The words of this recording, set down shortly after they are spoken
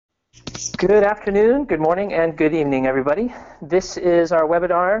Good afternoon, good morning, and good evening, everybody. This is our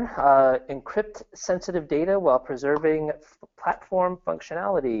webinar, Encrypt Sensitive Data While Preserving Platform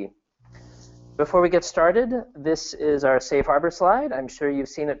Functionality. Before we get started, this is our safe harbor slide. I'm sure you've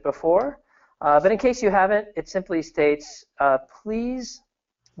seen it before. But in case you haven't, it simply states, please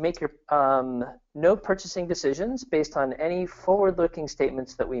make your no purchasing decisions based on any forward-looking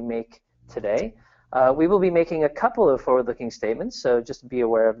statements that we make today. We will be making a couple of forward-looking statements, so just be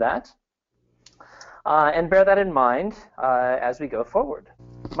aware of that. And bear that in mind as we go forward.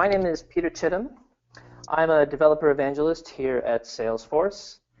 My name is Peter Chittum. I'm a developer evangelist here at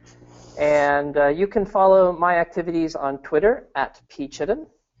Salesforce. And you can follow my activities on Twitter at pchittum.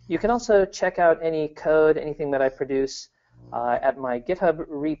 You can also check out any code, anything that I produce at my GitHub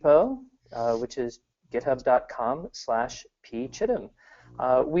repo, which is github.com/pchittum.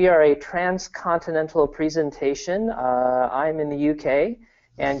 We are a transcontinental presentation. I'm in the UK.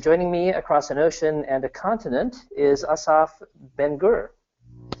 And joining me across an ocean and a continent is Asaf Ben-Gur.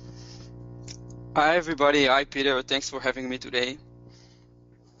 Hi, everybody. Hi, Peter. Thanks for having me today.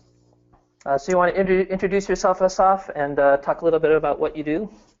 So you want to introduce yourself, Asaf, and talk a little bit about what you do?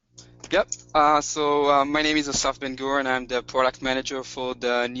 Yep. My name is Asaf Ben-Gur, and I'm the product manager for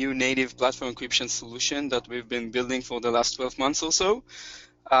the new native platform encryption solution that we've been building for the last 12 months or so.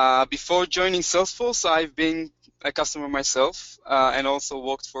 Before joining Salesforce, I've been a customer myself and also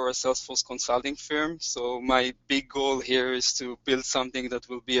worked for a Salesforce consulting firm. So my big goal here is to build something that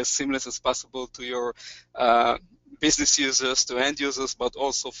will be as seamless as possible to your business users, to end users, but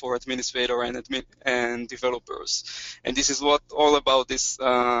also for administrator and developers. And this is what all this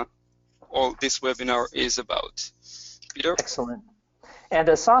webinar is about. Peter? Excellent. And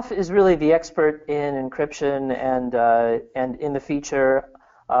Asaf is really the expert in encryption and in the feature.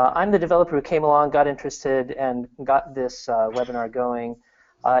 I'm the developer who came along, got interested, and got this webinar going.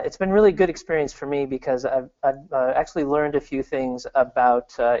 It's been really good experience for me because I've actually learned a few things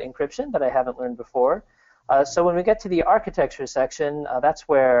about encryption that I haven't learned before. So when we get to the architecture section, that's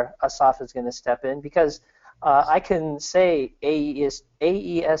where Asaf is going to step in, because I can say AES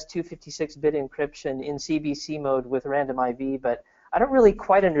 256-bit encryption in CBC mode with random IV, but I don't really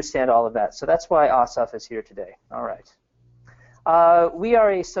quite understand all of that. So that's why Asaf is here today. All right. We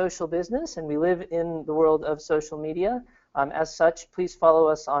are a social business, and we live in the world of social media. As such, please follow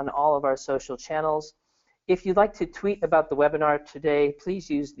us on all of our social channels. If you'd like to tweet about the webinar today, please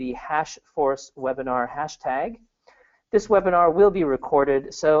use the #ForceWebinar hashtag. This webinar will be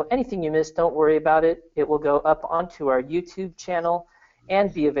recorded, so anything you miss, don't worry about it. It will go up onto our YouTube channel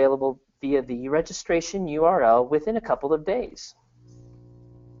and be available via the registration URL within a couple of days.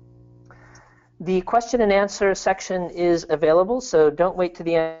 The question and answer section is available, so don't wait to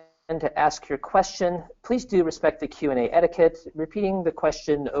the end to ask your question. Please do respect the Q&A etiquette. Repeating the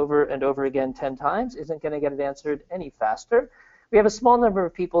question over and over again 10 times isn't going to get it answered any faster. We have a small number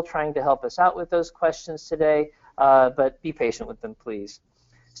of people trying to help us out with those questions today, but be patient with them, please.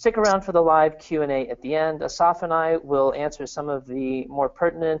 Stick around for the live Q&A at the end. Asaf and I will answer some of the more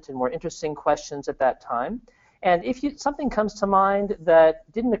pertinent and more interesting questions at that time. And if something comes to mind that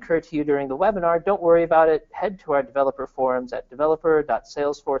didn't occur to you during the webinar, don't worry about it. Head to our developer forums at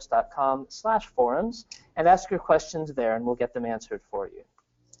developer.salesforce.com/forums and ask your questions there, and we'll get them answered for you.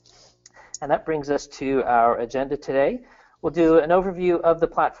 And that brings us to our agenda today. We'll do an overview of the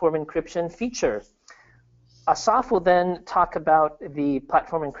platform encryption feature. Asaf will then talk about the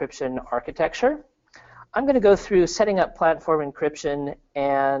platform encryption architecture. I'm going to go through setting up platform encryption,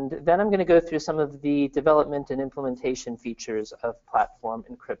 and then I'm going to go through some of the development and implementation features of platform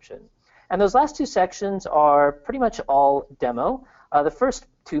encryption. And those last two sections are pretty much all demo. The first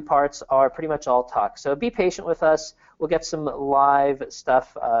two parts are pretty much all talk. So be patient with us. We'll get some live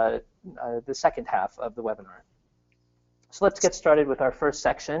stuff the second half of the webinar. So let's get started with our first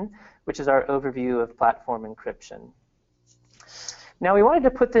section, which is our overview of platform encryption. Now, we wanted to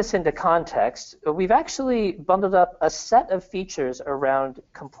put this into context. We've actually bundled up a set of features around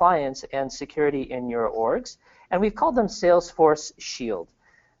compliance and security in your orgs, and we've called them Salesforce Shield.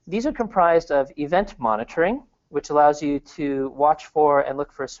 These are comprised of event monitoring, which allows you to watch for and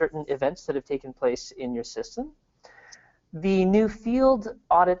look for certain events that have taken place in your system. The new field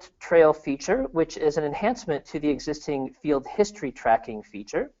audit trail feature, which is an enhancement to the existing field history tracking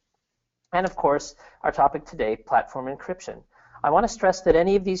feature. And of course, our topic today, platform encryption. I want to stress that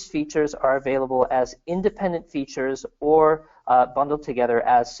any of these features are available as independent features or bundled together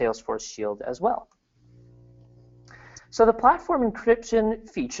as Salesforce Shield as well. So the platform encryption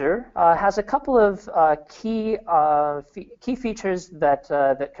feature has a couple of key features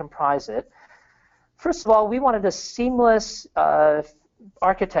that comprise it. First of all, we wanted a seamless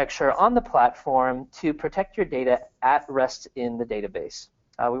architecture on the platform to protect your data at rest in the database.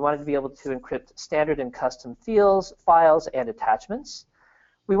 We wanted to be able to encrypt standard and custom fields, files, and attachments.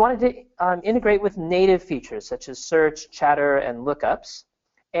 We wanted to integrate with native features such as search, chatter, and lookups.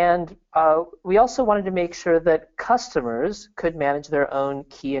 And we also wanted to make sure that customers could manage their own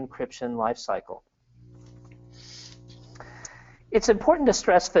key encryption lifecycle. It's important to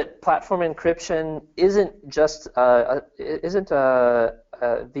stress that platform encryption isn't just the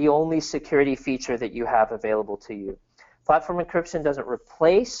only security feature that you have available to you. Platform encryption doesn't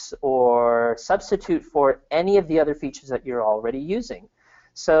replace or substitute for any of the other features that you're already using.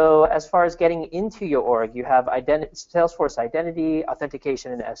 So as far as getting into your org, you have Salesforce Identity,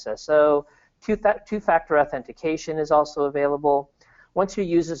 Authentication, and SSO. Two-factor authentication is also available. Once your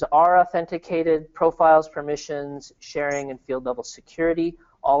users are authenticated, profiles, permissions, sharing, and field-level security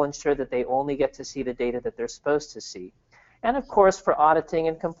all ensure that they only get to see the data that they're supposed to see. And of course, for auditing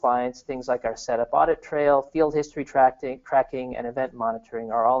and compliance, things like our setup audit trail, field history tracking, and event monitoring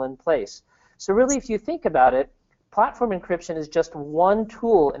are all in place. So really, if you think about it, platform encryption is just one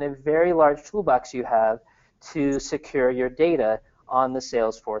tool in a very large toolbox you have to secure your data on the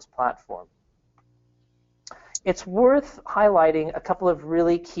Salesforce platform. It's worth highlighting a couple of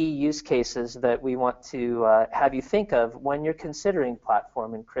really key use cases that we want to have you think of when you're considering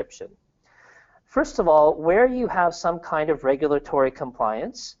platform encryption. First of all, where you have some kind of regulatory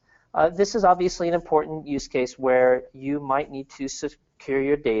compliance, this is obviously an important use case where you might need to secure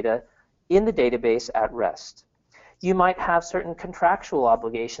your data in the database at rest. You might have certain contractual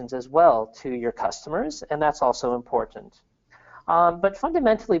obligations as well to your customers, and that's also important. But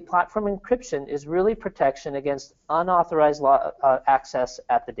fundamentally, platform encryption is really protection against unauthorized access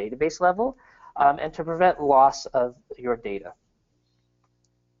at the database level and to prevent loss of your data.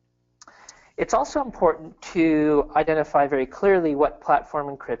 It's also important to identify very clearly what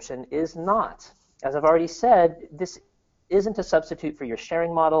platform encryption is not. As I've already said, this isn't a substitute for your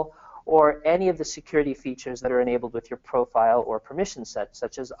sharing model or any of the security features that are enabled with your profile or permission set,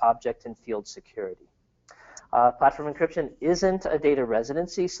 such as object and field security. Platform encryption isn't a data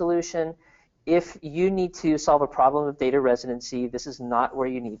residency solution. If you need to solve a problem of data residency, this is not where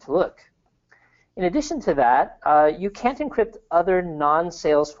you need to look. In addition to that, you can't encrypt other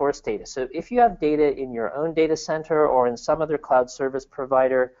non-Salesforce data. So if you have data in your own data center or in some other cloud service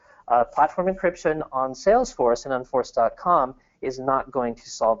provider, platform encryption on Salesforce and on force.com is not going to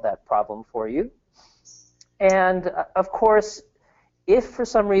solve that problem for you. And of course, if for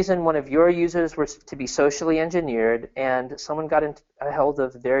some reason one of your users were to be socially engineered and someone got a hold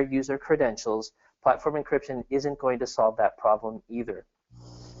of their user credentials, platform encryption isn't going to solve that problem either.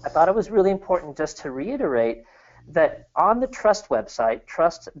 I thought it was really important just to reiterate that on the Trust website,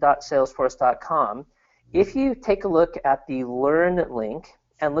 trust.salesforce.com, if you take a look at the Learn link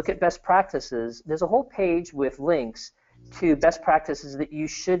and look at best practices, there's a whole page with links to best practices that you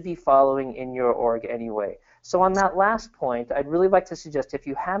should be following in your org anyway. So on that last point, I'd really like to suggest if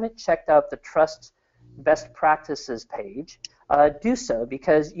you haven't checked out the Trust Best Practices page, do so,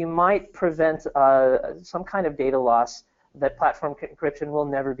 because you might prevent some kind of data loss that platform encryption will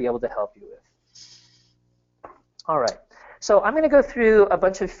never be able to help you with. All right, so I'm going to go through a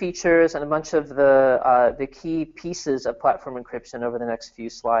bunch of features and a bunch of the key pieces of platform encryption over the next few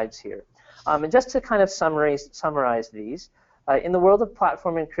slides here. And just to kind of summarize these, in the world of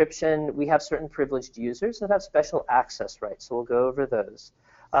platform encryption, we have certain privileged users that have special access rights, so we'll go over those.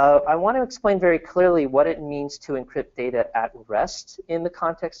 I want to explain very clearly what it means to encrypt data at rest in the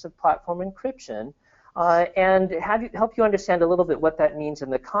context of platform encryption, and help you understand a little bit what that means in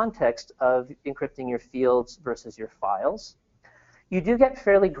the context of encrypting your fields versus your files. You do get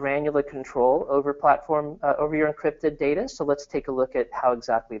fairly granular control over over your encrypted data, so let's take a look at how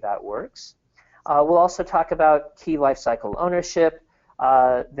exactly that works. We'll also talk about key lifecycle ownership,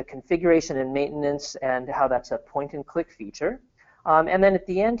 the configuration and maintenance, and how that's a point-and-click feature. And then at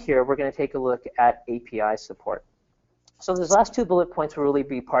the end here, we're going to take a look at API support. So those last two bullet points will really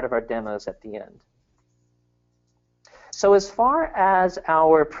be part of our demos at the end. So as far as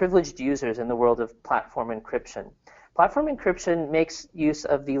our privileged users in the world of platform encryption makes use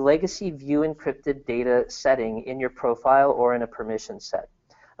of the legacy view encrypted data setting in your profile or in a permission set.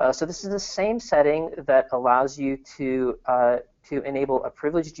 So this is the same setting that allows you to enable a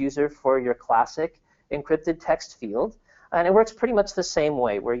privileged user for your classic encrypted text field. And it works pretty much the same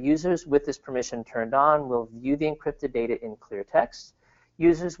way, where users with this permission turned on will view the encrypted data in clear text.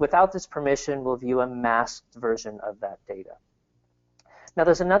 Users without this permission will view a masked version of that data. Now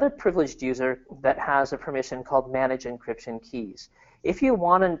there's another privileged user that has a permission called Manage Encryption Keys. If you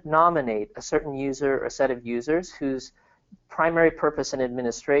want to nominate a certain user or set of users whose primary purpose in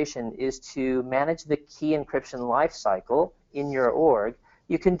administration is to manage the key encryption lifecycle in your org,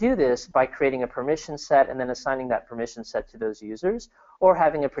 you can do this by creating a permission set and then assigning that permission set to those users, or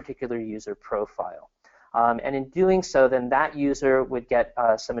having a particular user profile. And in doing so, then that user would get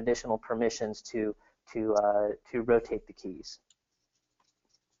some additional permissions to rotate the keys.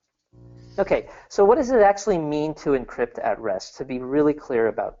 Okay, so what does it actually mean to encrypt at rest? To be really clear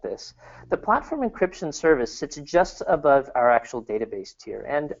about this, the platform encryption service sits just above our actual database tier,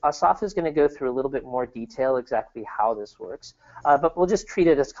 and Asaf is going to go through a little bit more detail exactly how this works, but we'll just treat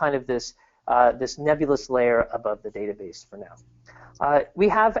it as kind of this nebulous layer above the database for now. We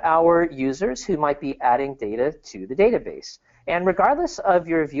have our users who might be adding data to the database, and regardless of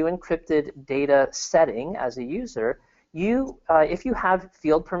your view encrypted data setting as a user, if you have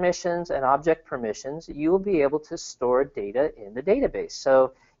field permissions and object permissions, you will be able to store data in the database.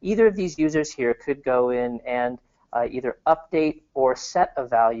 So either of these users here could go in and either update or set a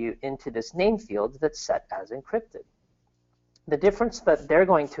value into this name field that's set as encrypted. The difference that they're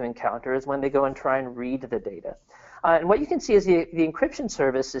going to encounter is when they go and try and read the data. And what you can see is the encryption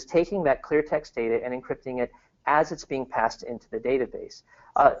service is taking that clear text data and encrypting it as it's being passed into the database.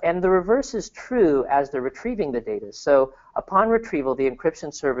 And the reverse is true as they're retrieving the data. So upon retrieval, the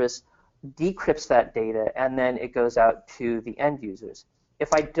encryption service decrypts that data, and then it goes out to the end users.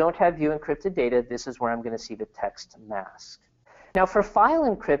 If I don't have view encrypted data, this is where I'm going to see the text mask. Now for file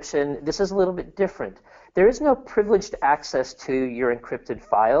encryption, this is a little bit different. There is no privileged access to your encrypted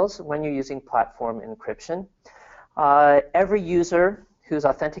files when you're using platform encryption. Every user who's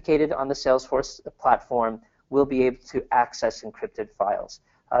authenticated on the Salesforce platform will be able to access encrypted files.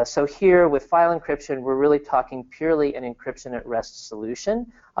 So here with file encryption, we're really talking purely an encryption at rest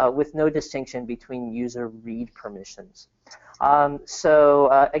solution with no distinction between user read permissions.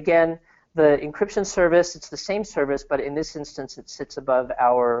 Again, the encryption service, it's the same service, but in this instance, it sits above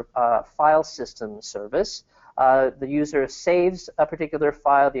our file system service. The user saves a particular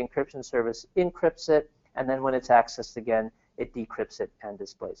file, the encryption service encrypts it, and then when it's accessed again, it decrypts it and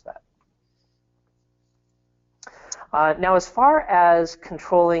displays that. Now, as far as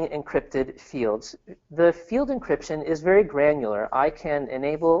controlling encrypted fields, the field encryption is very granular. I can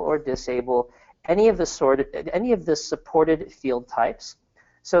enable or disable any of the supported field types.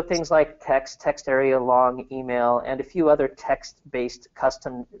 So things like text area, long, email, and a few other text-based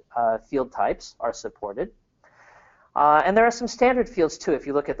custom field types are supported. And there are some standard fields too. If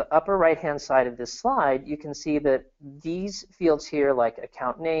you look at the upper right-hand side of this slide, you can see that these fields here, like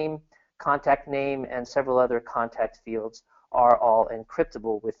account name, contact name, and several other contact fields are all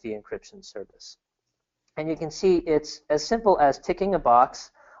encryptable with the encryption service. And you can see it's as simple as ticking a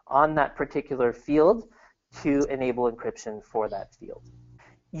box on that particular field to enable encryption for that field.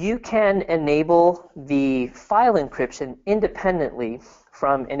 You can enable the file encryption independently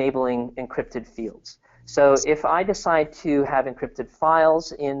from enabling encrypted fields. So if I decide to have encrypted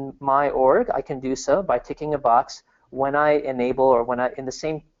files in my org, I can do so by ticking a box when I enable or when in the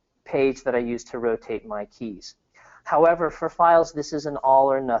same page that I use to rotate my keys. However, for files, this is an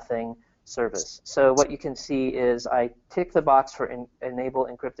all or nothing service. So what you can see is I tick the box for enable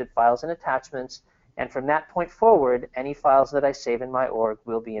encrypted files and attachments, and from that point forward, any files that I save in my org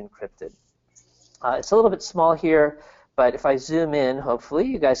will be encrypted. It's a little bit small here, but if I zoom in, hopefully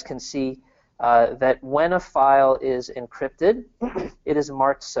you guys can see that when a file is encrypted, it is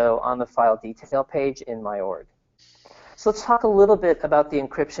marked so on the file detail page in my org. So let's talk a little bit about the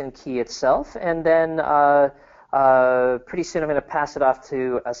encryption key itself, and then pretty soon I'm going to pass it off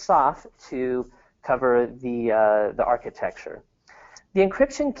to Asaf to cover the architecture. The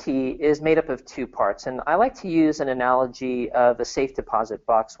encryption key is made up of two parts, and I like to use an analogy of a safe deposit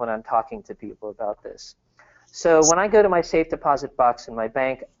box when I'm talking to people about this. So when I go to my safe deposit box in my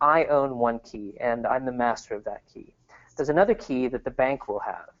bank, I own one key, and I'm the master of that key. There's another key that the bank will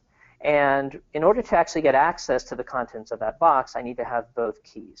have. And in order to actually get access to the contents of that box, I need to have both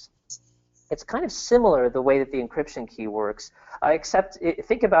keys. It's kind of similar the way that the encryption key works, except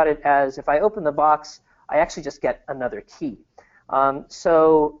think about it as if I open the box, I actually just get another key.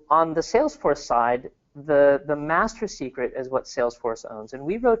 So on the Salesforce side, the master secret is what Salesforce owns, and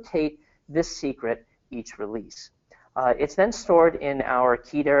we rotate this secret each release. It's then stored in our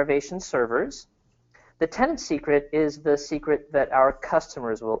key derivation servers. The tenant secret is the secret that our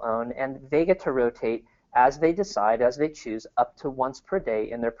customers will own, and they get to rotate as they decide, as they choose, up to once per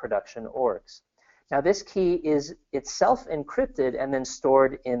day in their production orgs. Now this key is itself encrypted and then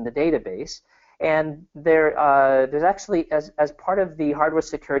stored in the database, and there's actually, as part of the hardware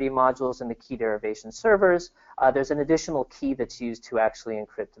security modules and the key derivation servers, there's an additional key that's used to actually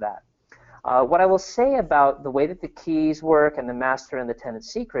encrypt that. What I will say about the way that the keys work and the master and the tenant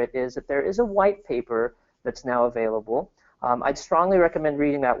secret is that there is a white paper that's now available. I'd strongly recommend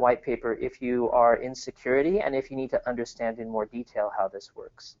reading that white paper if you are in security and if you need to understand in more detail how this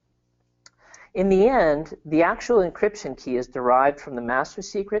works. In the end, the actual encryption key is derived from the master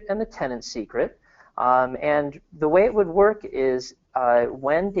secret and the tenant secret. And the way it would work is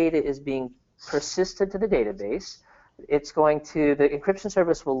when data is being persisted to the database, the encryption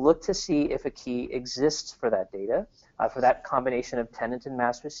service will look to see if a key exists for that data, for that combination of tenant and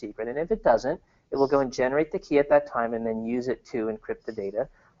master secret. And if it doesn't, it will go and generate the key at that time and then use it to encrypt the data.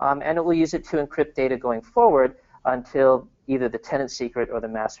 And it will use it to encrypt data going forward until either the tenant secret or the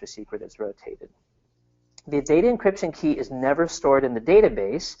master secret is rotated. The data encryption key is never stored in the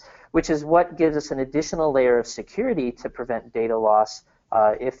database, which is what gives us an additional layer of security to prevent data loss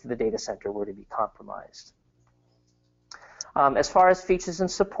if the data center were to be compromised. As far as features and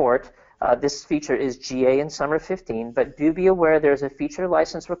support, this feature is GA in summer 15, but do be aware there's a feature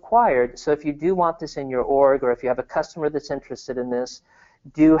license required. So if you do want this in your org, or if you have a customer that's interested in this,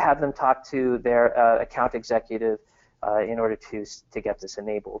 do have them talk to their account executive in order to get this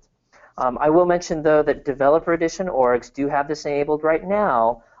enabled. I will mention, though, that developer edition orgs do have this enabled right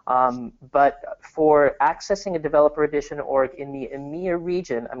now, but for accessing a developer edition org in the EMEA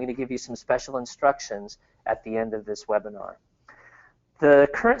region, I'm going to give you some special instructions at the end of this webinar. The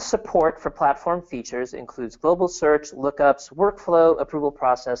current support for platform features includes global search, lookups, workflow, approval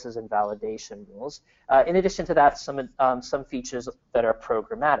processes, and validation rules. In addition to that, some features that are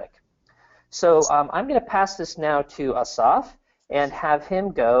programmatic. So I'm going to pass this now to Asaf and have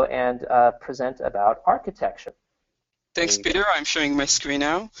him go and present about architecture. Thanks, Peter. I'm showing my screen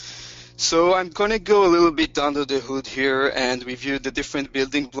now. So I'm going to go a little bit under the hood here and review the different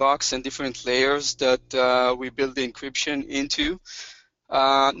building blocks and different layers that we build the encryption into.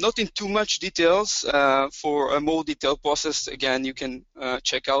 Not in too much details. For a more detailed process, again, you can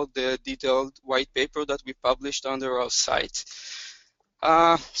check out the detailed white paper that we published under our site.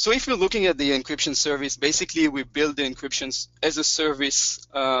 So if you're looking at the encryption service, basically we build the encryption as a service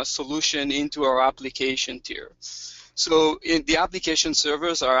solution into our application tier. So the application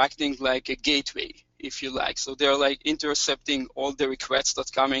servers are acting like a gateway, if you like. So they're like intercepting all the requests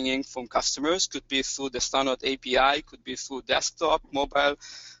that's coming in from customers. Could be through the standard API, could be through desktop, mobile,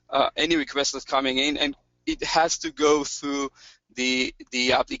 any request that's coming in, and it has to go through the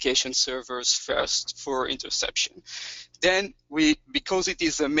application servers first for interception. Then because it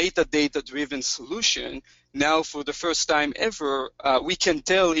is a metadata-driven solution, now for the first time ever, we can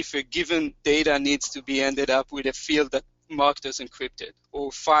tell if a given data needs to be ended up with a field that marked as encrypted,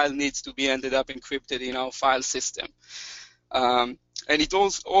 or file needs to be ended up encrypted in our file system. And it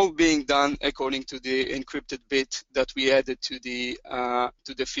all being done according to the encrypted bit that we added to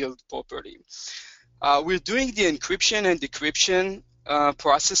the field property. We're doing the encryption and decryption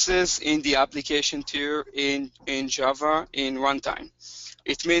processes in the application tier in Java in runtime.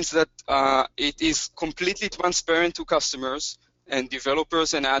 It means that it is completely transparent to customers and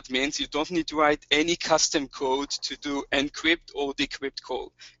developers and admins. You don't need to write any custom code to do encrypt or decrypt code.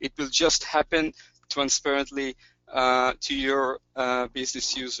 It will just happen transparently to your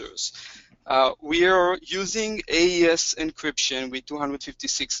business users. We are using AES encryption with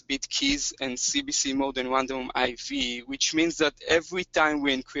 256-bit keys and CBC mode and random IV, which means that every time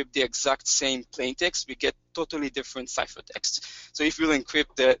we encrypt the exact same plaintext, we get totally different ciphertext. So if we'll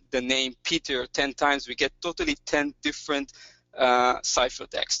encrypt the name Peter 10 times, we get totally 10 different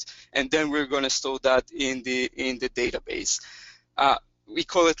ciphertext. And then we're going to store that in the database. We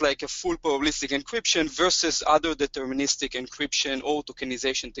call it like a full probabilistic encryption versus other deterministic encryption or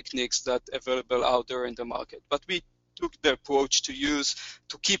tokenization techniques that are available out there in the market. But we took the approach to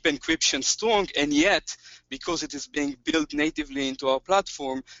keep encryption strong, and yet, because it is being built natively into our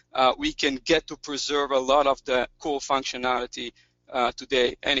platform, we can get to preserve a lot of the core functionality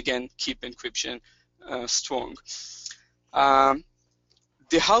today, and again, keep encryption strong.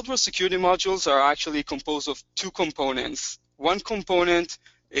 The hardware security modules are actually composed of two components. One component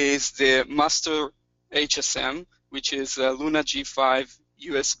is the master HSM, which is a Luna G5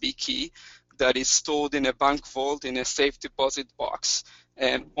 USB key that is stored in a bank vault in a safe deposit box.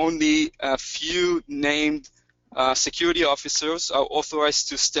 And only a named security officers are authorized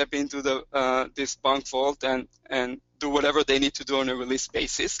to step into this bank vault and do whatever they need to do on a release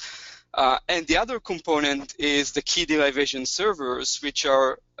basis. And the other component is the key derivation servers, which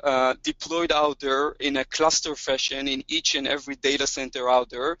are deployed out there in a cluster fashion in each and every data center out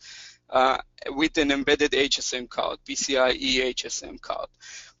there with an embedded HSM card, PCIe HSM card.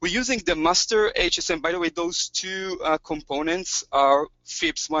 We're using the master HSM. By the way, those two components are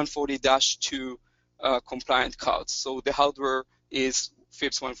FIPS 140-2 compliant cards. So the hardware is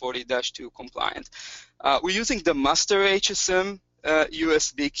FIPS 140-2 compliant. We're using the master HSM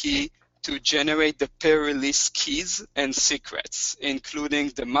USB key to generate the per release keys and secrets, including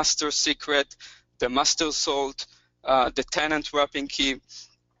the master secret, the master salt, the tenant wrapping key,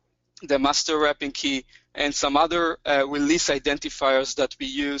 the master wrapping key, and some other release identifiers that we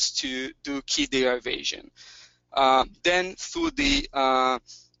use to do key derivation. Then through the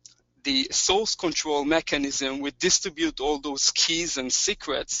source control mechanism, we distribute all those keys and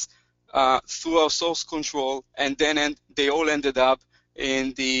secrets through our source control, and then they all ended up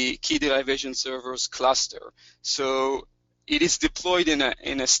in the key derivation server's cluster. So it is deployed in a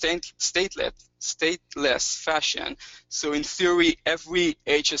stateless fashion. So in theory, every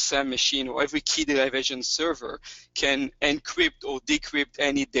HSM machine or every key derivation server can encrypt or decrypt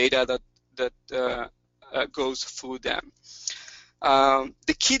any data that goes through them.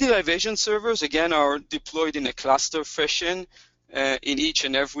 The key derivation servers, again, are deployed in a cluster fashion in each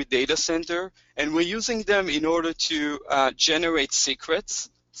and every data center, and we're using them in order to generate secrets.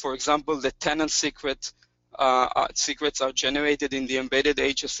 For example, the tenant secrets are generated in the embedded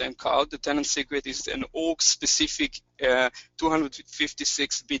HSM card. The tenant secret is an org-specific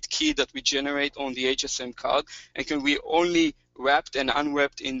 256-bit key that we generate on the HSM card, and can be only wrapped and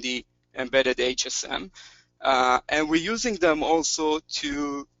unwrapped in the embedded HSM. And we're using them also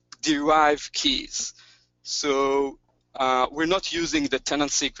to derive keys. So we're not using the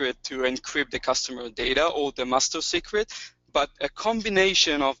tenant secret to encrypt the customer data or the master secret, but a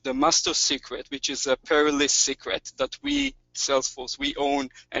combination of the master secret, which is a per release secret that we, Salesforce, we own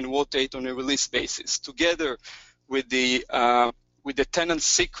and rotate on a release basis, together with the tenant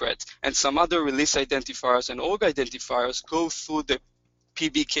secret and some other release identifiers and org identifiers, go through the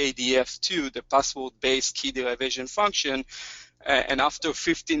PBKDF2, the password-based key derivation function, and after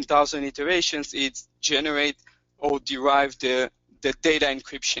 15,000 iterations, it generates or derive the data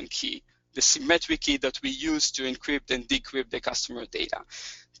encryption key, the symmetric key that we use to encrypt and decrypt the customer data.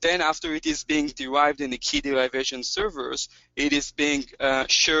 Then after it is being derived in the key derivation servers, it is being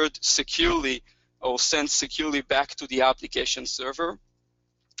shared securely or sent securely back to the application server.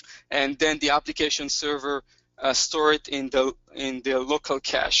 And then the application server store it in the local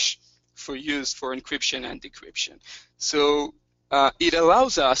cache for use for encryption and decryption. So it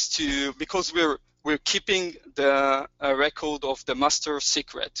allows us to, because we're keeping the record of the master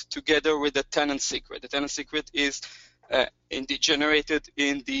secret together with the tenant secret. The tenant secret is generated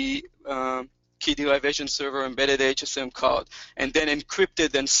in the key derivation server embedded HSM card, and then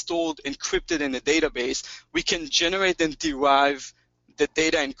encrypted and stored encrypted in a database. We can generate and derive the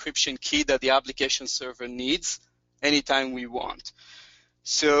data encryption key that the application server needs anytime we want.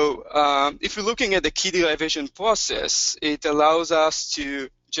 So if you're looking at the key derivation process, it allows us to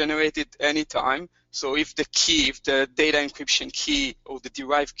generate it anytime. So if the data encryption key or the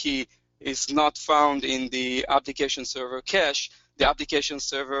derived key is not found in the application server cache, the application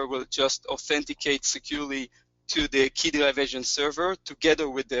server will just authenticate securely to the key derivation server together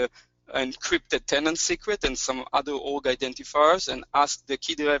with the encrypted tenant secret and some other org identifiers, and ask the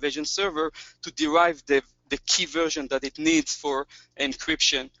key derivation server to derive the key version that it needs for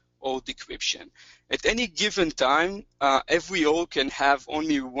encryption or decryption. At any given time, every org can have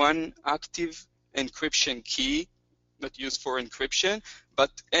only one active encryption key not used for encryption, but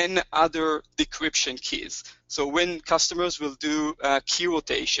any other decryption keys. So when customers will do key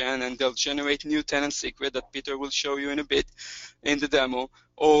rotation and they'll generate new tenant secret that Peter will show you in a bit in the demo,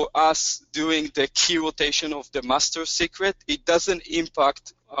 or us doing the key rotation of the master secret, it doesn't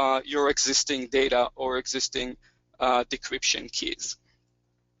impact your existing data or existing decryption keys.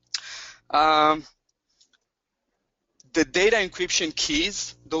 The data encryption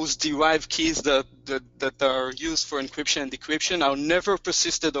keys, those derived keys that are used for encryption and decryption, are never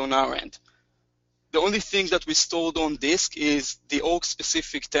persisted on our end. The only thing that we stored on disk is the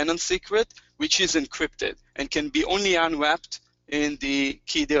org-specific tenant secret, which is encrypted and can be only unwrapped in the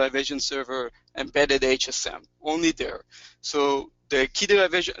key derivation server embedded HSM, only there. So the key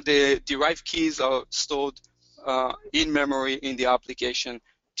derivation, the derived keys are stored in memory in the application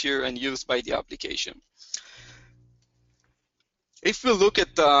tier and used by the application. If we look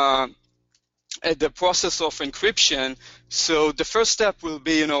at the process of encryption, so the first step will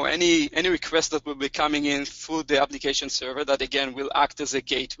be, any request that will be coming in through the application server that again will act as a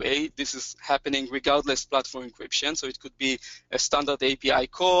gateway. This is happening regardless platform encryption. So it could be a standard API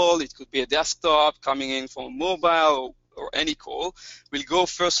call, it could be a desktop coming in from mobile or any call. We'll go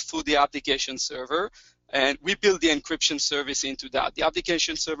first through the application server. and we build the encryption service into that. The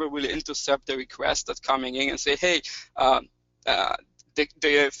application server will intercept the request that's coming in and say, hey,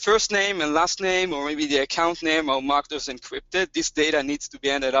 the first name and last name, or maybe the account name, are marked as encrypted. This data needs to be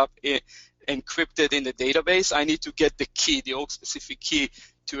ended up encrypted in the database. I need to get the key, the org-specific key,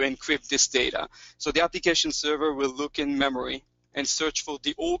 to encrypt this data. So the application server will look in memory and search for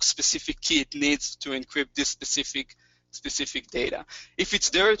the org-specific key it needs to encrypt this specific data. If it's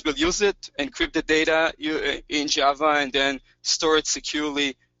there, it will use it, encrypt the data in Java, and then store it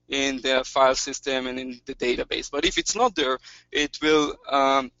securely in the file system and in the database. But if it's not there, it will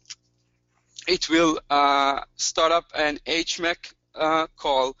start up an HMAC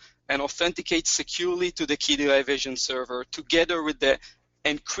call and authenticate securely to the key derivation server together with the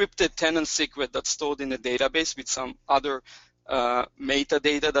encrypted tenant secret that's stored in the database with some other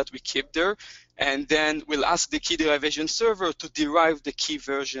metadata that we keep there, and then we'll ask the key derivation server to derive the key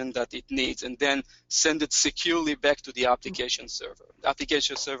version that it needs and then send it securely back to the application server. The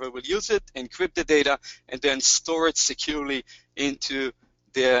application server will use it, encrypt the data, and then store it securely into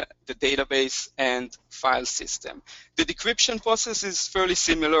the database and file system. The decryption process is fairly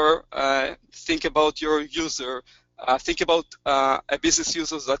similar. Think about your user. Think about a business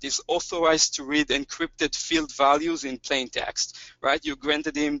user that is authorized to read encrypted field values in plain text, right? You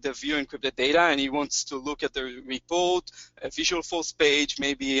granted him the view encrypted data, and he wants to look at the report, a Visualforce page,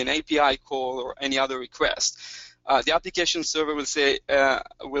 maybe an API call, or any other request. The application server will say,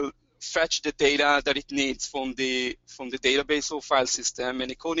 will fetch the data that it needs from the database or file system,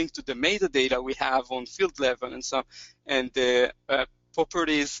 and according to the metadata we have on field level and the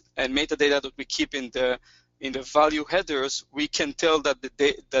properties and metadata that we keep in the value headers, we can tell that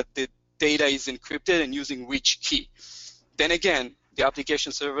the data is encrypted and using which key. Then again, the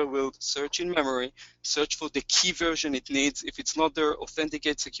application server will search in memory, search for the key version it needs. If it's not there,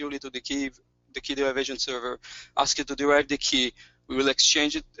 authenticate securely to the key derivation server, ask it to derive the key. We will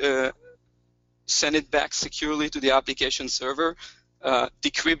exchange it, send it back securely to the application server,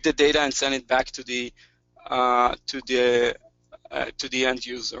 decrypt the data, and send it back to the end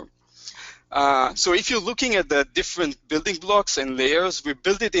user. So if you're looking at the different building blocks and layers, we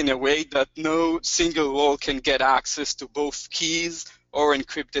build it in a way that no single role can get access to both keys or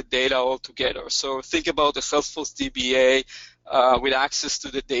encrypted data altogether. So think about the Salesforce DBA with access to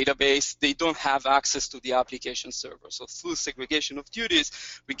the database. They don't have access to the application server. So through segregation of duties,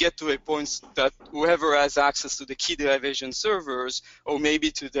 we get to a point that whoever has access to the key derivation servers, or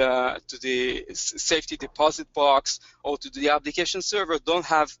maybe to the safety deposit box or to the application server, don't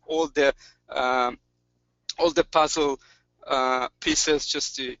have all the puzzle pieces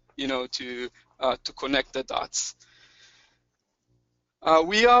just to connect the dots.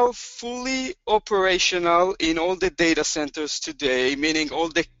 We are fully operational in all the data centers today, meaning all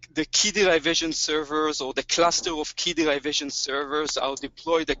the key derivation servers or the cluster of key derivation servers are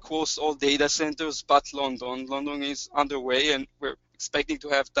deployed across all data centers but London. London is underway, and we're expecting to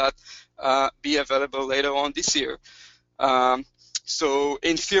have that be available later on this year. So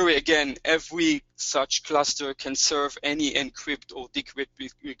in theory, again, every such cluster can serve any encrypt or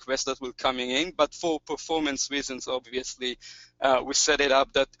decrypt request that will coming in, but for performance reasons, obviously, we set it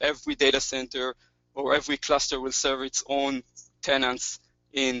up that every data center or every cluster will serve its own tenants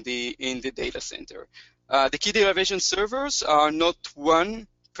in the data center. The key derivation servers are not one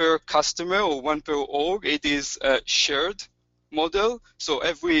per customer or one per org. It is a shared model, so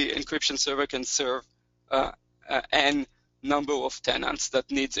every encryption server can serve n number of tenants that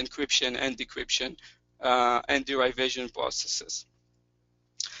needs encryption and decryption and derivation processes.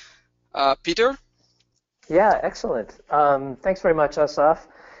 Peter? Yeah, excellent. Thanks very much, Asaf.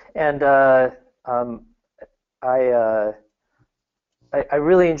 And I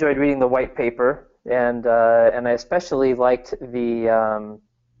really enjoyed reading the white paper, and I especially liked the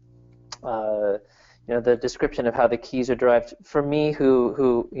the description of how the keys are derived. For me,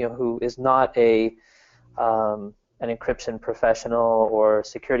 who is not an encryption professional or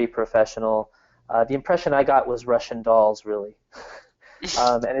security professional, the impression I got was Russian dolls, really.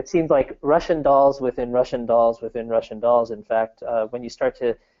 And it seemed like Russian dolls within Russian dolls within Russian dolls. In fact, when you start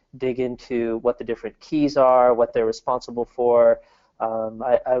to dig into what the different keys are, what they're responsible for,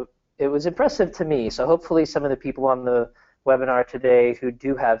 it was impressive to me. So hopefully some of the people on the webinar today who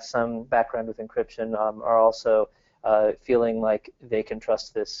do have some background with encryption are also feeling like they can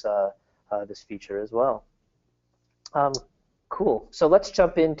trust this feature as well. Cool. So let's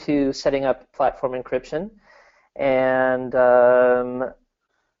jump into setting up platform encryption. And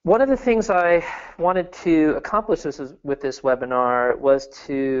one of the things I wanted to accomplish with this webinar was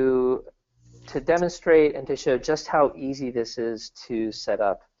to demonstrate and to show just how easy this is to set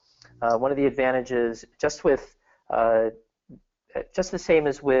up. one of the advantages, just the same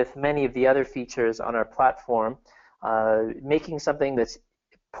as with many of the other features on our platform, making something that's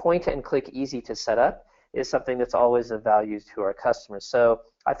point and click easy to set up is something that's always of value to our customers. So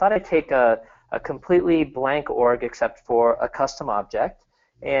I thought I'd take a completely blank org except for a custom object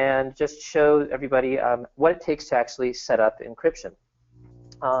and just show everybody what it takes to actually set up encryption.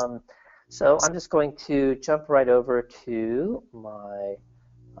 So I'm just going to jump right over to my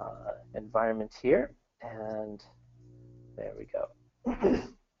environment here, and there we go.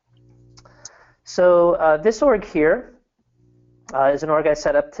 So this org here is an org I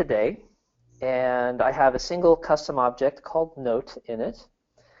set up today, and I have a single custom object called note in it.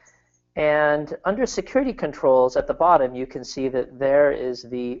 And under security controls at the bottom, you can see that there is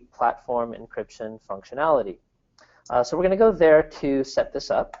the platform encryption functionality. So we're going to go there to set this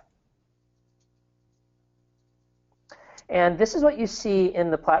up. And this is what you see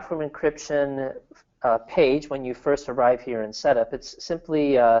in the platform encryption page when you first arrive here in setup. It's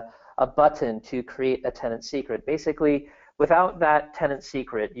simply a button to create a tenant secret. Basically, without that tenant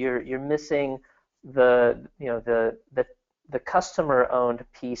secret, you're missing the customer-owned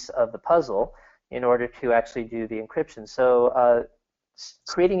piece of the puzzle in order to actually do the encryption. So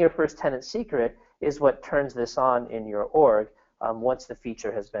creating your first tenant secret is what turns this on in your org once the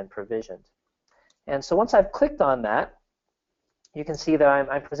feature has been provisioned. And so once I've clicked on that, you can see that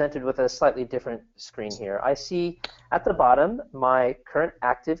I'm presented with a slightly different screen here. I see at the bottom my current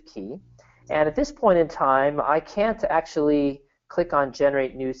active key, and at this point in time, I can't actually click on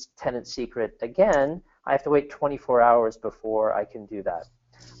Generate New Tenant Secret again. I have to wait 24 hours before I can do that.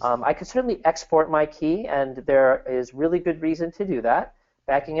 I can certainly export my key, and there is really good reason to do that.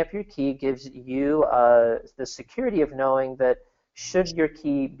 Backing up your key gives you the security of knowing that should your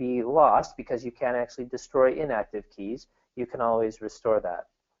key be lost, because you can't actually destroy inactive keys, you can always restore that.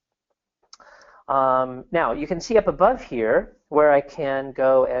 Now, you can see up above here where I can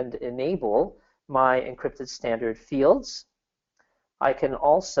go and enable my encrypted standard fields. I can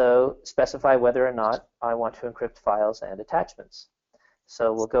also specify whether or not I want to encrypt files and attachments.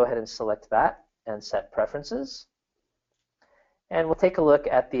 So we'll go ahead and select that and set preferences. And we'll take a look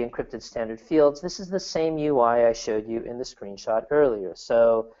at the encrypted standard fields. This is the same UI I showed you in the screenshot earlier.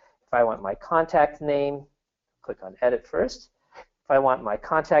 So if I want my contact name, click on Edit first. If I want my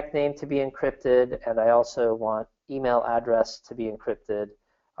contact name to be encrypted, and I also want email address to be encrypted,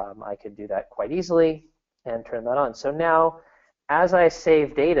 I can do that quite easily and turn that on. So now, as I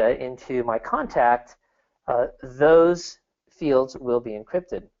save data into my contact, those fields will be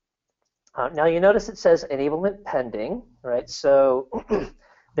encrypted. Now you notice it says enablement pending, right? So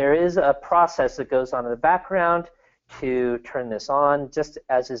there is a process that goes on in the background to turn this on, just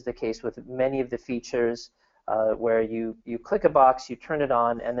as is the case with many of the features where you click a box, you turn it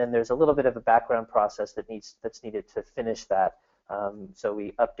on, and then there's a little bit of a background process that's needed to finish that. So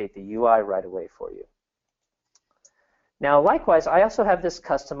we update the UI right away for you. Now, likewise, I also have this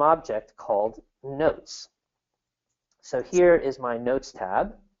custom object called Notes. So here is my Notes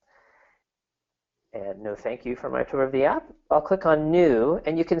tab. And no thank you for my tour of the app. I'll click on New,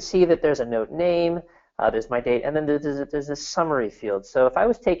 and you can see that there's a note name, there's my date, and then there's a summary field. So if I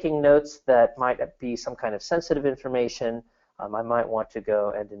was taking notes that might be some kind of sensitive information, I might want to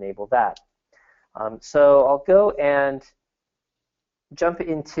go and enable that. So I'll go and jump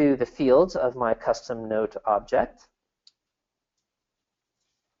into the fields of my custom note object.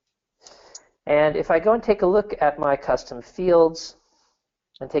 And if I go and take a look at my custom fields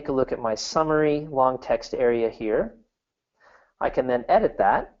and take a look at my summary long text area here, I can then edit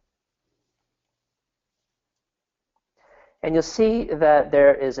that. And you'll see that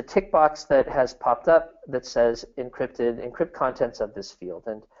there is a tick box that has popped up that says encrypt contents of this field.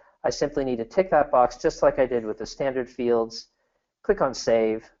 And I simply need to tick that box just like I did with the standard fields, click on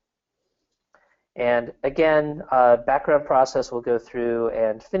Save. And again, background process will go through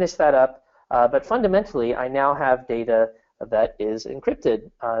and finish that up. But fundamentally, I now have data that is encrypted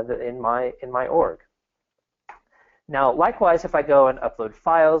in my org. Now, likewise, if I go and upload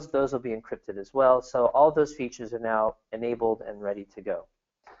files, those will be encrypted as well. So all those features are now enabled and ready to go.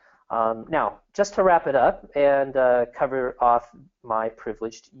 Now, just to wrap it up and cover off my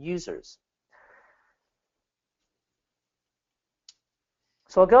privileged users.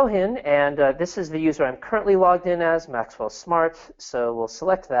 So I'll go in, and this is the user I'm currently logged in as, Maxwell Smart. So we'll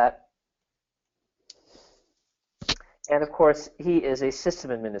select that. And of course, he is a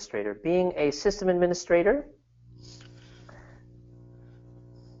system administrator. Being a system administrator,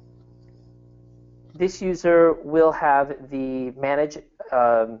 this user will have the manage,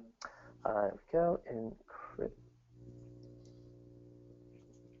 there we go, encrypt.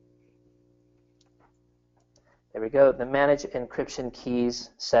 There we go, the Manage Encryption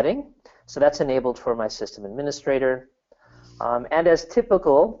Keys setting. So that's enabled for my system administrator. And as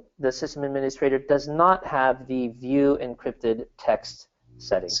typical, the system administrator does not have the View Encrypted Text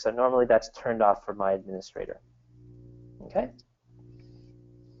setting. So normally that's turned off for my administrator. Okay.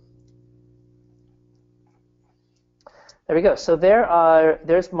 There we go. So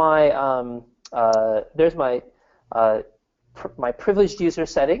there's my my privileged user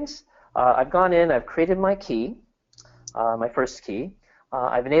settings. I've gone in, I've created my key, my first key.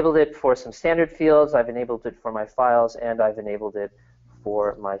 I've enabled it for some standard fields, I've enabled it for my files, and I've enabled it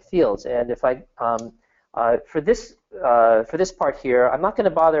for my fields. And if I, for this part here, I'm not going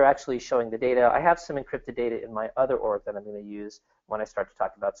to bother actually showing the data. I have some encrypted data in my other org that I'm going to use when I start to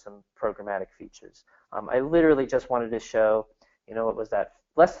talk about some programmatic features. I literally just wanted to show, what was that,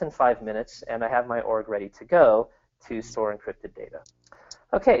 less than 5 minutes, and I have my org ready to go to store encrypted data.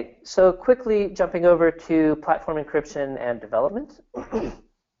 Okay, so quickly jumping over to platform encryption and development.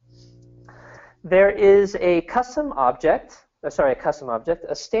 There is a custom object, a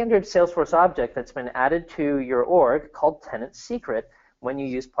standard Salesforce object that's been added to your org called tenant secret when you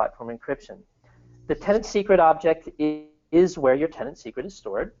use platform encryption. The tenant secret object is where your tenant secret is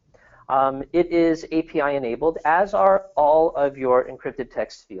stored. It is API enabled, as are all of your encrypted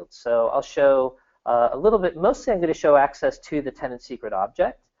text fields. So I'll show a little bit, mostly I'm going to show access to the tenant secret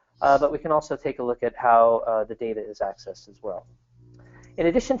object, but we can also take a look at how the data is accessed as well. In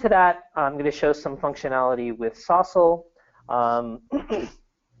addition to that, I'm going to show some functionality with SOSL. I'm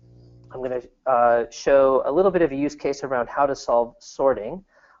going to show a little bit of a use case around how to solve sorting.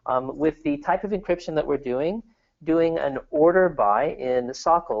 With the type of encryption that we're doing an order by in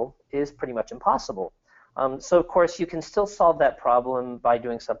SOSL is pretty much impossible. So of course, you can still solve that problem by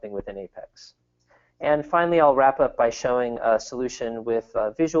doing something with an Apex. And finally, I'll wrap up by showing a solution with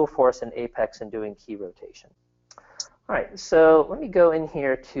Visualforce and Apex and doing key rotation. All right, so let me go in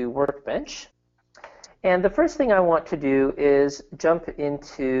here to Workbench. And the first thing I want to do is jump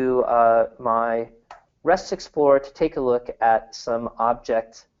into my REST Explorer to take a look at some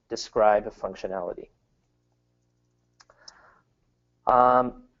object describe functionality.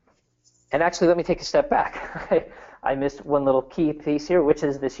 And actually, let me take a step back. I missed one little key piece here, which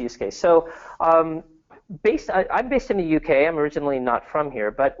is this use case. So I'm based in the UK. I'm originally not from here.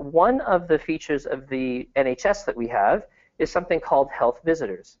 But one of the features of the NHS that we have is something called health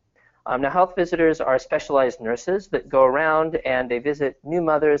visitors. Now, health visitors are specialized nurses that go around and they visit new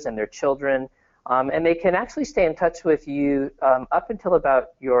mothers and their children. And they can actually stay in touch with you up until about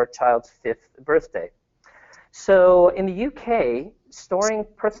your child's 5th birthday. So in the UK, storing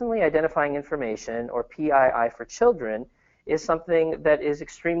personally identifying information, or PII for children, is something that is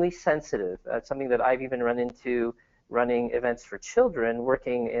extremely sensitive. It's something that I've even run into running events for children,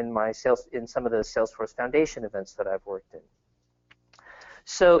 working in some of the Salesforce Foundation events that I've worked in.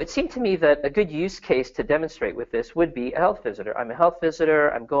 So it seemed to me that a good use case to demonstrate with this would be a health visitor. I'm a health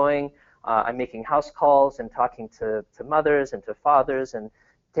visitor. I'm making house calls and talking to mothers and to fathers and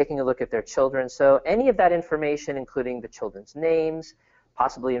taking a look at their children. So any of that information, including the children's names,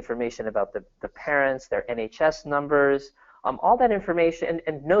 possibly information about the parents, their NHS numbers, all that information,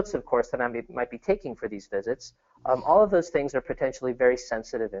 and notes, of course, that I might be taking for these visits, all of those things are potentially very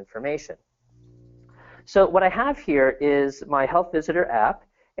sensitive information. So what I have here is my health visitor app,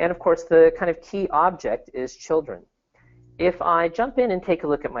 and of course the kind of key object is children. If I jump in and take a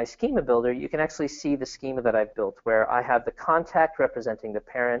look at my schema builder, you can actually see the schema that I've built, where I have the contact representing the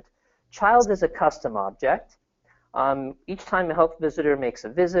parent. Child is a custom object. Each time a health visitor makes a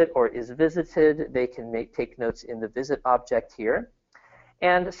visit or is visited, they can take notes in the visit object here.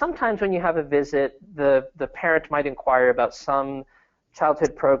 And sometimes when you have a visit, the parent might inquire about some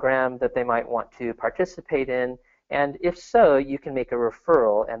childhood program that they might want to participate in. And if so, you can make a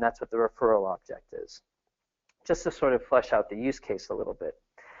referral, and that's what the referral object is. Just to sort of flesh out the use case a little bit.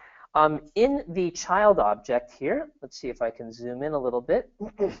 In the child object here, let's see if I can zoom in a little bit.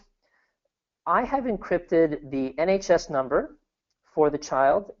 I have encrypted the NHS number for the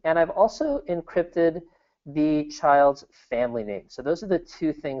child, and I've also encrypted the child's family name. So those are the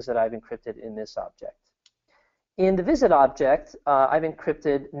two things that I've encrypted in this object. In the visit object, I've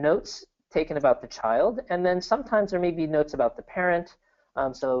encrypted notes taken about the child, and then sometimes there may be notes about the parent.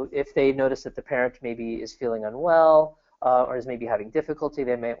 So if they notice that the parent maybe is feeling unwell or is maybe having difficulty,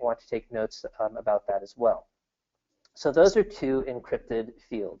 they may want to take notes about that as well. So those are two encrypted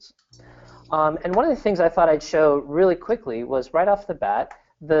fields. And one of the things I thought I'd show really quickly was right off the bat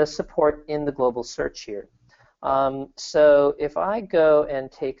the support in the global search here. So if I go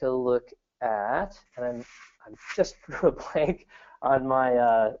and take a look at, and I'm just drew a blank, on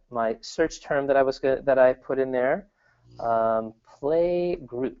my my search term that I put in there. Play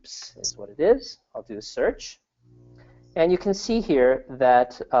groups is what it is. I'll do a search, and you can see here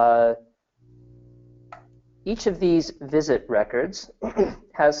that each of these visit records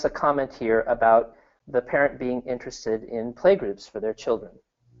has a comment here about the parent being interested in playgroups for their children.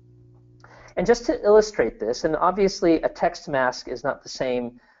 And just to illustrate this, and obviously a text mask is not the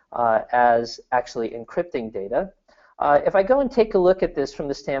same as actually encrypting data. If I go and take a look at this from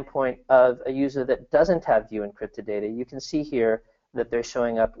the standpoint of a user that doesn't have view encrypted data, you can see here that they're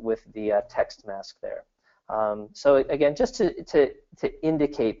showing up with the text mask there. So again, just to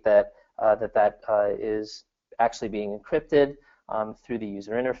indicate that that is actually being encrypted through the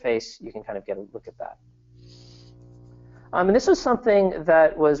user interface, you can kind of get a look at that. And this was something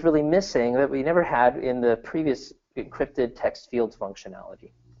that was really missing, that we never had in the previous encrypted text fields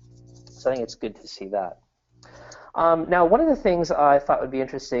functionality. So I think it's good to see that. Now, one of the things I thought would be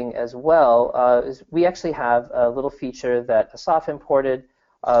interesting as well is we actually have a little feature that Asaf imported,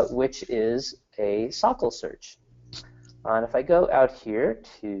 which is a SOCL search. And if I go out here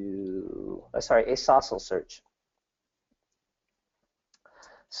to, a SOCL search.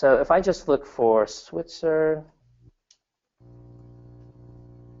 So if I just look for Switzer,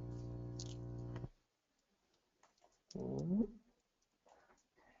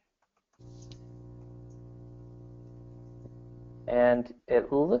 and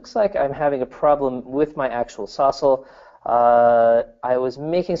it looks like I'm having a problem with my actual SOCL. I was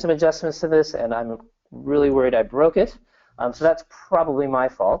making some adjustments to this, and I'm really worried I broke it. So that's probably my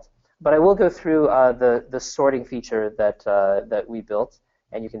fault. But I will go through the sorting feature that we built,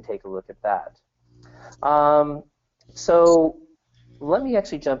 and you can take a look at that. So let me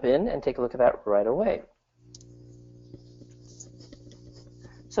actually jump in and take a look at that right away.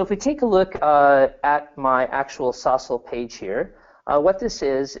 So if we take a look at my actual SOCL page here, what this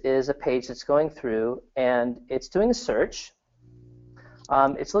is a page that's going through and it's doing a search.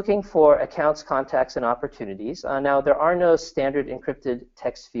 It's looking for accounts, contacts, and opportunities. Now, there are no standard encrypted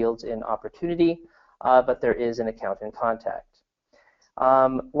text fields in opportunity, but there is an account and contact.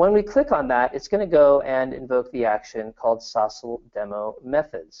 When we click on that, it's going to go and invoke the action called SOCL demo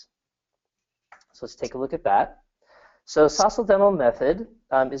methods. So let's take a look at that. So SOCL demo method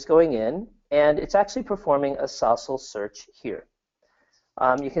is going in, and it's actually performing a SOCL search here.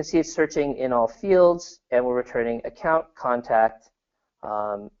 You can see it's searching in all fields, and we're returning account, contact,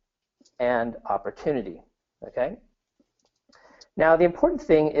 and opportunity. Okay. Now, the important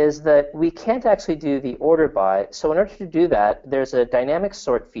thing is that we can't actually do the order by. So in order to do that, there's a dynamic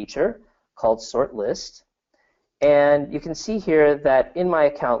sort feature called sort list. And you can see here that in my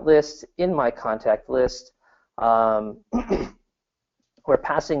account list, in my contact list, we're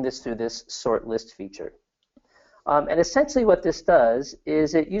passing this through this sort list feature. And essentially what this does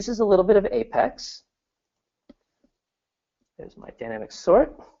is it uses a little bit of Apex. There's my dynamic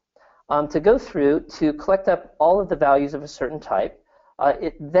sort. To go through to collect up all of the values of a certain type.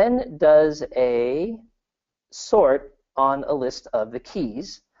 It then does a sort on a list of the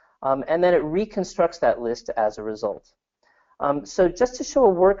keys, and then it reconstructs that list as a result. So just to show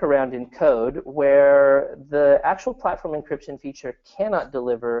a workaround in code where the actual platform encryption feature cannot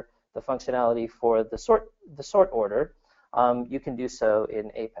deliver the functionality for the sort order, you can do so in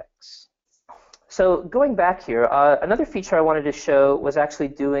Apex. So going back here, another feature I wanted to show was actually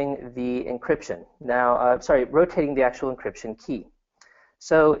doing the encryption. Now, rotating the actual encryption key.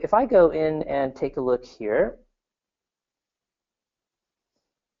 So if I go in and take a look here,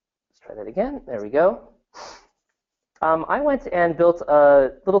 let's try that again. There we go. I went and built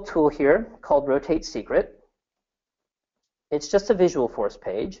a little tool here called Rotate Secret. It's just a Visualforce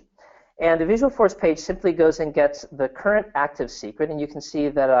page. And the Visualforce page simply goes and gets the current active secret, and you can see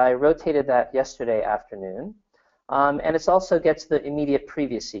that I rotated that yesterday afternoon. And it also gets the immediate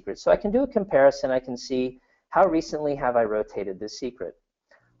previous secret. So I can do a comparison. I can see how recently have I rotated this secret.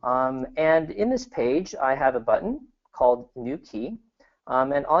 And in this page, I have a button called New Key.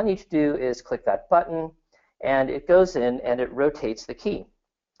 And all I need to do is click that button, and it goes in and it rotates the key.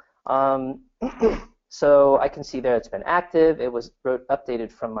 So I can see there it's been active. It was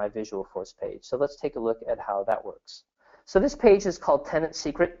updated from my Visualforce page. So let's take a look at how that works. So this page is called Tenant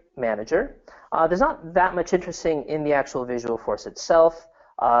Secret Manager. There's not that much interesting in the actual Visualforce itself.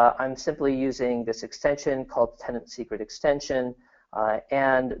 I'm simply using this extension called Tenant Secret Extension.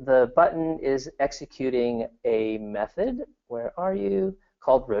 And the button is executing a method, where are you,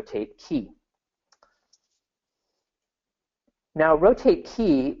 called Rotate Key. Now, Rotate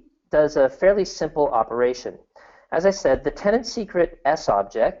Key does a fairly simple operation. As I said, the tenant secret S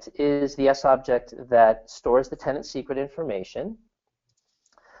object is the S object that stores the tenant secret information.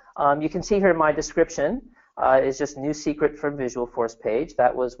 You can see here my description is just new secret from Visualforce page.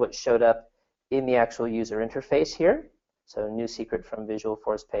 That was what showed up in the actual user interface here. So new secret from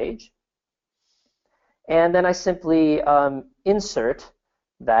Visualforce page. And then I simply insert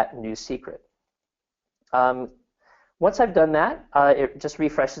that new secret. Once I've done that, it just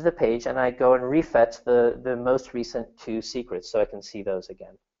refreshes the page, and I go and refetch the most recent 2 secrets so I can see those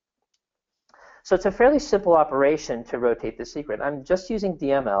again. So it's a fairly simple operation to rotate the secret. I'm just using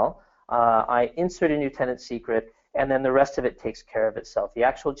DML. I insert a new tenant secret, and then the rest of it takes care of itself. The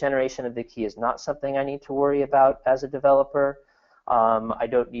actual generation of the key is not something I need to worry about as a developer. I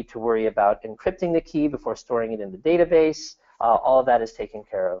don't need to worry about encrypting the key before storing it in the database. All of that is taken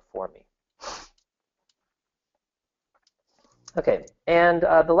care of for me. Okay, and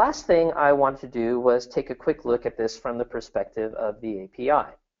the last thing I wanted to do was take a quick look at this from the perspective of the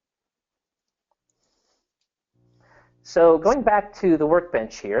API. So going back to the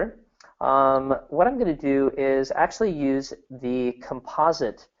workbench here, what I'm going to do is actually use the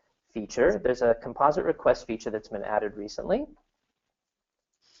composite feature. There's a composite request feature that's been added recently.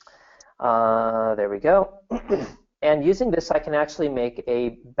 There we go. And using this, I can actually make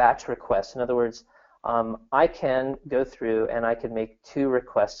a batch request. In other words, I can go through and I can make 2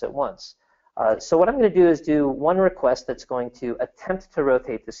 requests at once. So what I'm going to do is do one request that's going to attempt to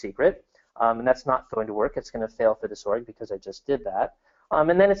rotate the secret. And that's not going to work. It's going to fail for this org because I just did that.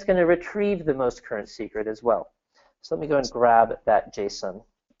 And then it's going to retrieve the most current secret as well. So let me go and grab that JSON.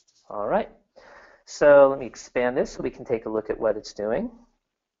 All right. So let me expand this so we can take a look at what it's doing.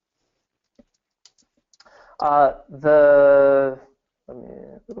 Let me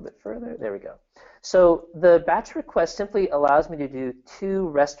a little bit further. There we go. So the batch request simply allows me to do 2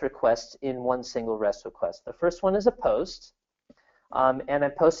 REST requests in one single REST request. The first one is a post. And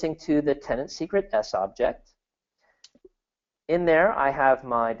I'm posting to the tenant secret S object. In there, I have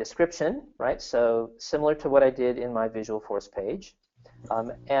my description, right? So similar to what I did in my Visualforce page.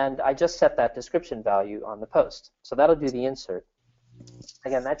 And I just set that description value on the post. So that'll do the insert.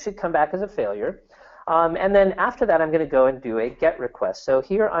 Again, that should come back as a failure. And then after that, I'm going to go and do a GET request. So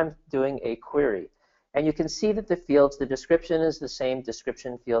here I'm doing a query. And you can see that the fields, the description is the same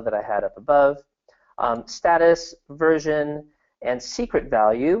description field that I had up above. Status, version, and secret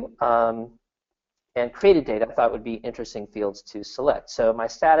value and created date I thought would be interesting fields to select. So my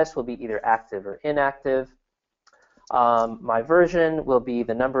status will be either active or inactive. My version will be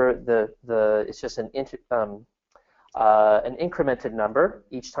the number, it's just an incremented number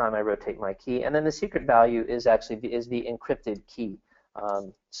each time I rotate my key. And then the secret value is actually the encrypted key.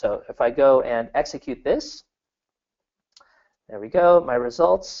 So if I go and execute this, there we go, my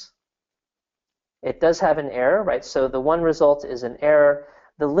results. It does have an error, right? So the one result is an error.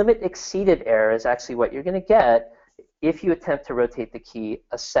 The limit exceeded error is actually what you're going to get if you attempt to rotate the key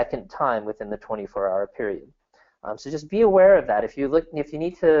a second time within the 24-hour period. So just be aware of that. If you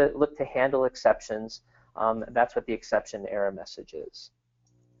need to look to handle exceptions, that's what the exception error message is.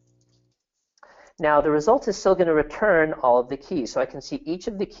 Now the result is still going to return all of the keys. So I can see each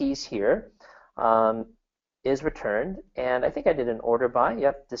of the keys here is returned, and I think I did an order by,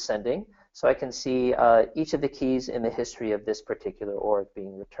 yep, descending. So I can see each of the keys in the history of this particular org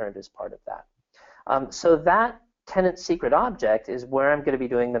being returned as part of that. So that tenant secret object is where I'm going to be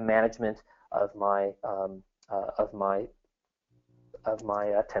doing the management of my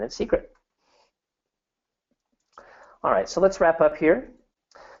tenant secret. All right, so let's wrap up here.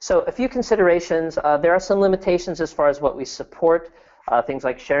 So a few considerations. There are some limitations as far as what we support, things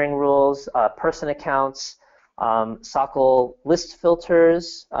like sharing rules, person accounts, SOCL list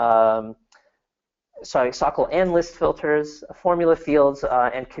filters, SOCL and list filters, formula fields,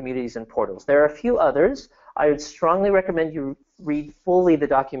 and communities and portals. There are a few others. I would strongly recommend you read fully the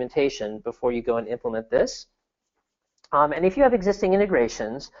documentation before you go and implement this. And if you have existing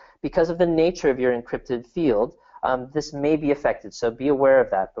integrations, because of the nature of your encrypted field, this may be affected. So be aware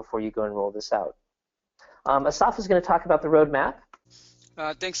of that before you go and roll this out. Asaf is going to talk about the roadmap.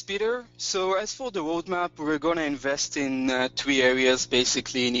 Thanks, Peter. So as for the roadmap, we're going to invest in 3 areas,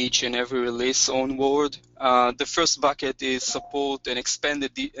 basically in each and every release onward. The first bucket is support and expand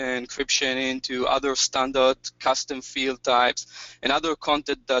the encryption into other standard custom field types and other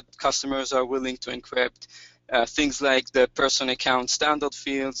content that customers are willing to encrypt. Things like the person account standard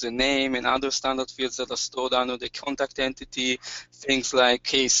fields, the name, and other standard fields that are stored under the contact entity. Things like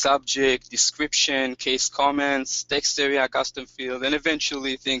case subject, description, case comments, text area custom field, and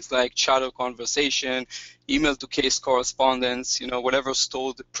eventually things like chat or conversation, email to case correspondence, whatever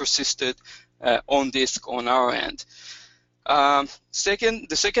stored, persisted on disk on our end.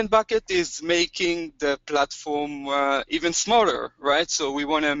 The second bucket is making the platform even smarter, right? So we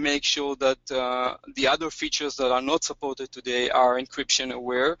want to make sure that the other features that are not supported today are encryption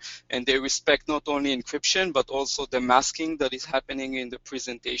aware, and they respect not only encryption, but also the masking that is happening in the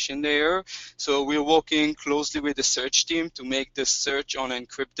presentation layer. So we're working closely with the search team to make the search on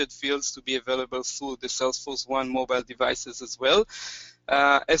encrypted fields to be available through the Salesforce One mobile devices as well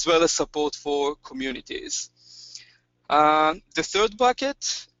as support for communities. The third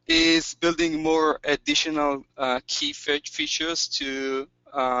bucket is building more additional key features to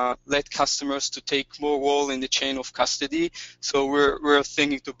let customers to take more role in the chain of custody. So we're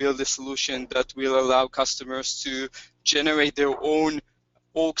thinking to build a solution that will allow customers to generate their own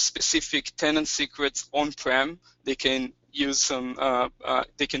org-specific tenant secrets on-prem. They can use some.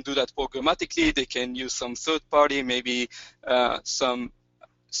 They can do that programmatically. They can use some third-party, maybe some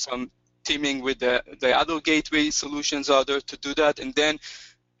teaming with the other gateway solutions out there to do that, and then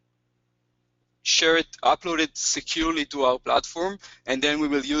share it, upload it securely to our platform, and then we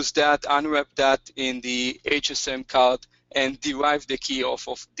will use that, unwrap that in the HSM card, and derive the key off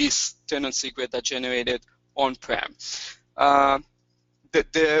of this tenant secret that generated on-prem.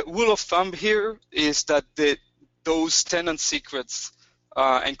 The rule of thumb here is that those tenant secrets,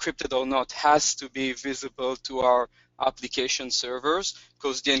 encrypted or not, has to be visible to our application servers,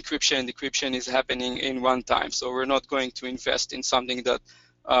 because the encryption and decryption is happening in one time. So we're not going to invest in something that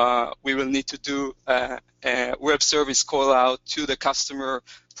we will need to do a web service call out to the customer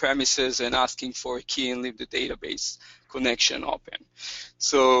premises and asking for a key and leave the database connection open.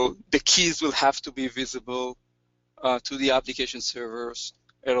 So the keys will have to be visible to the application servers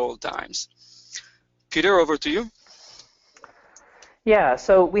at all times. Peter, over to you. Yeah,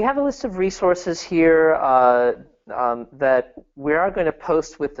 so we have a list of resources here that we are going to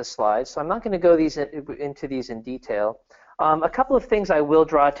post with the slides. So I'm not going to go into these in detail. A couple of things I will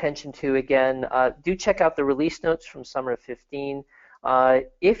draw attention to again. Do check out the release notes from summer of 15.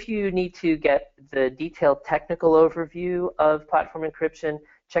 If you need to get the detailed technical overview of platform encryption,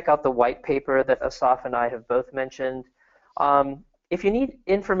 check out the white paper that Asaf and I have both mentioned. If you need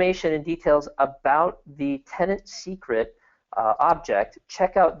information and details about the tenant secret object,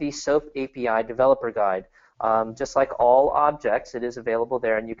 check out the SOAP API developer guide. Just like all objects, it is available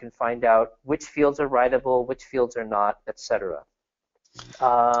there, and you can find out which fields are writable, which fields are not, etc.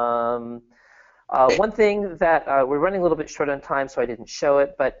 One thing that we're running a little bit short on time, so I didn't show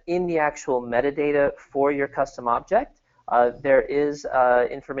it, but in the actual metadata for your custom object, there is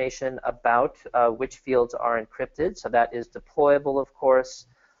information about which fields are encrypted, so that is deployable, of course.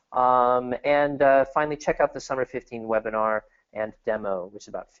 And finally, check out the Summer 15 webinar and demo, which is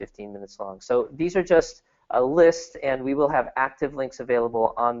about 15 minutes long. So these are just a list, and we will have active links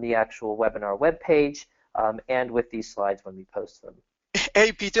available on the actual webinar webpage and with these slides when we post them.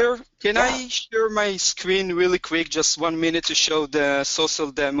 Hey, Peter, can I share my screen really quick, just 1 minute, to show the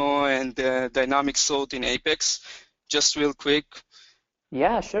social demo and the dynamic sort in Apex, just real quick?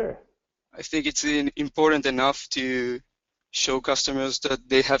 Yeah, sure. I think it's important enough to show customers that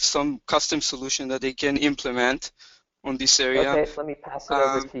they have some custom solution that they can implement on this area. Okay, let me pass it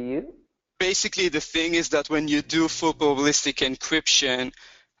over to you. Basically, the thing is that when you do full probabilistic encryption,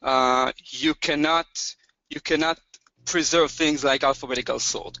 you cannot preserve things like alphabetical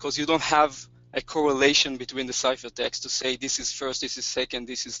sort, because you don't have a correlation between the ciphertext to say this is first, this is second,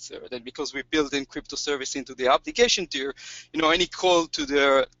 this is third. And because we build in crypto service into the application tier, any call to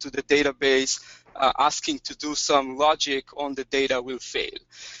the database asking to do some logic on the data will fail.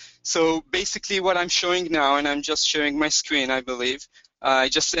 So basically what I'm showing now, and I'm just sharing my screen, I believe, I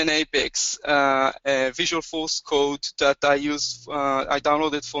just in Apex, a Visualforce code that I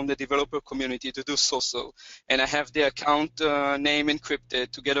downloaded from the developer community to do social, and I have the account name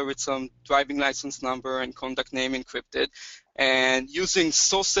encrypted together with some driving license number and contact name encrypted. And using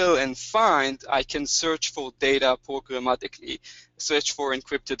social and find, I can search for data programmatically, search for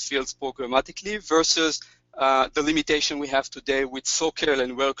encrypted fields programmatically, versus the limitation we have today with SOCL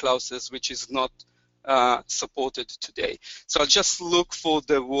and where clauses, which is not supported today. So I'll just look for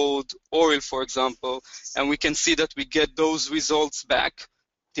the word oil, for example, and we can see that we get those results back.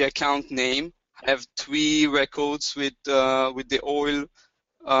 The account name, I have 3 records with the oil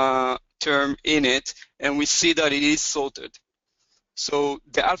term in it, and we see that it is sorted. So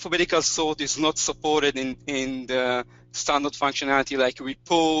the alphabetical sort is not supported in the standard functionality like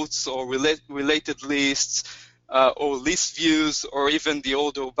reports or related lists or list views or even the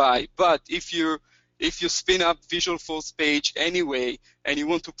order by. But if you're if you spin up Visual Force page anyway, and you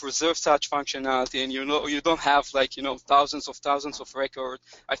want to preserve such functionality, and you don't have like thousands of records.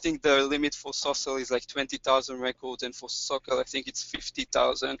 I think the limit for Social is like 20,000 records, and for Socal I think it's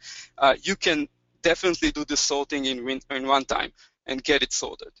 50,000. You can definitely do the sorting in runtime and get it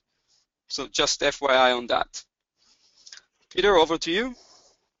sorted. So just FYI on that. Peter, over to you.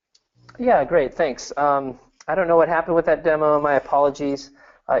 Yeah, great, thanks. I don't know what happened with that demo. My apologies.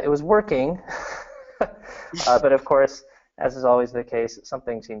 It was working, but of course, as is always the case,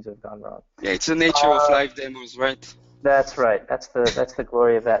 something seems to have gone wrong. Yeah, it's the nature of live demos, right? That's right. That's the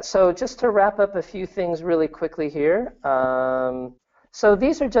glory of that. So just to wrap up a few things really quickly here. So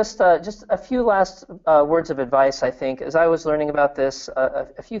these are just a few last words of advice, I think. As I was learning about this,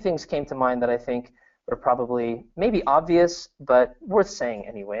 a few things came to mind that I think are probably maybe obvious, but worth saying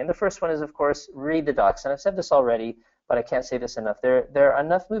anyway. And the first one is, of course, read the docs. And I've said this already, but I can't say this enough. There are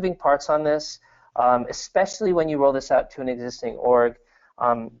enough moving parts on this, especially when you roll this out to an existing org,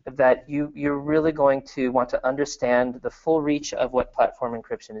 that you're really going to want to understand the full reach of what platform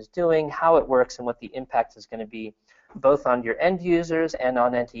encryption is doing, how it works, and what the impact is going to be, both on your end users and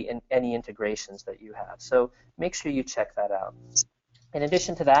on any integrations that you have. So make sure you check that out. In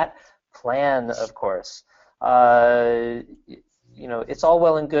addition to that, plan, of course. It's all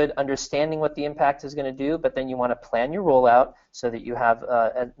well and good understanding what the impact is going to do, but then you want to plan your rollout so that you have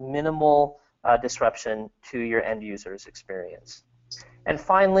a minimal disruption to your end user's experience. And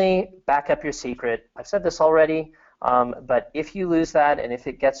finally, back up your secret. I've said this already, but if you lose that and if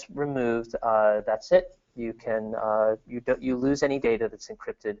it gets removed, that's it. You lose any data that's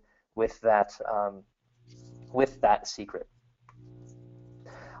encrypted with that secret.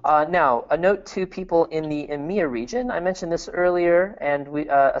 Now, a note to people in the EMEA region. I mentioned this earlier, and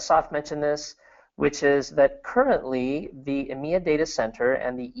Asaf mentioned this, which is that currently the EMEA data center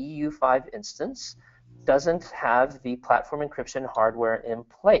and the EU5 instance doesn't have the platform encryption hardware in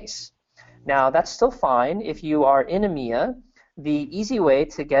place. Now, that's still fine if you are in EMEA. The easy way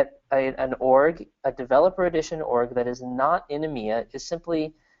to get an org, a developer edition org that is not in EMEA, is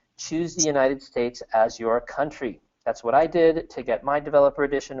simply choose the United States as your country. That's what I did to get my developer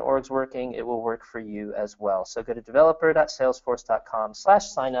edition orgs working. It will work for you as well. So go to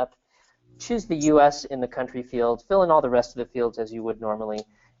developer.salesforce.com/signup, choose the US in the country field, fill in all the rest of the fields as you would normally,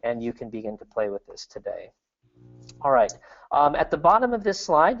 and you can begin to play with this today. All right. At the bottom of this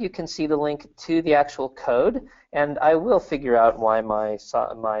slide, you can see the link to the actual code, and I will figure out why my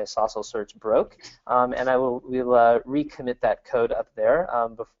Social search broke, and we'll recommit that code up there,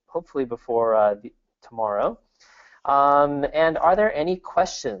 hopefully before tomorrow. And are there any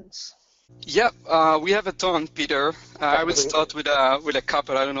questions? Yep, we have a ton, Peter. I will start with a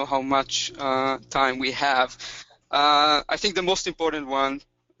couple. I don't know how much time we have. I think the most important one,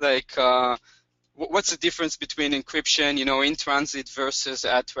 like, what's the difference between encryption, in transit versus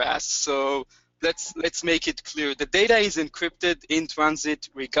at rest? So let's make it clear. The data is encrypted in transit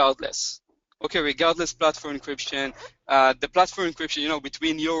regardless. Okay, regardless platform encryption. The platform encryption,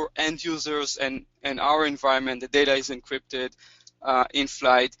 between your end users and our environment, the data is encrypted in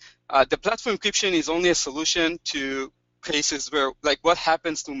flight. The platform encryption is only a solution to cases where, like, what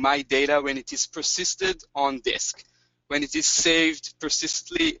happens to my data when it is persisted on disk, when it is saved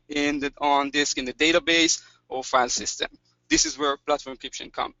persistently on disk in the database or file system. This is where platform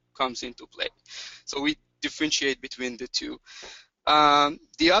encryption comes into play. So we differentiate between the two.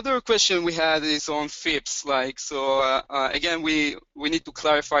 The other question we had is on FIPS. Again, we need to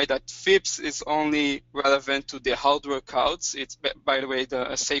clarify that FIPS is only relevant to the hardware codes. It's, by the way,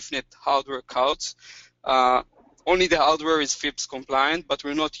 the SafeNet hardware codes. Only the hardware is FIPS compliant, but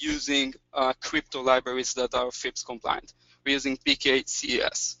we're not using crypto libraries that are FIPS compliant. We're using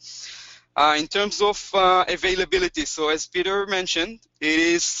PKCS. In terms of availability, so as Peter mentioned, it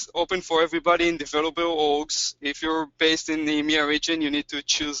is open for everybody in developer orgs. If you're based in the EMEA region, you need to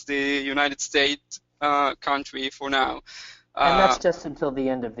choose the United States country for now. And that's just until the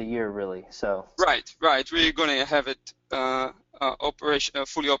end of the year, really. So Right. We're going to have it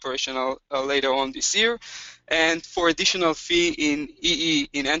fully operational later on this year, and for additional fee in EE,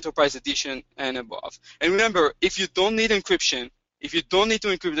 in Enterprise Edition and above. And remember, if you don't need encryption, if you don't need to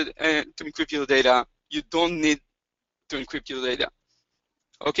encrypt your data, you don't need to encrypt your data.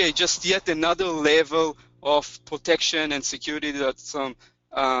 Okay, just yet another level of protection and security that some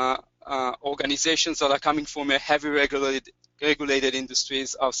organizations that are coming from a heavy regulated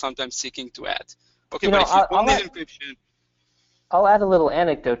industries are sometimes seeking to add. Okay, but if you don't need encryption. I'll add a little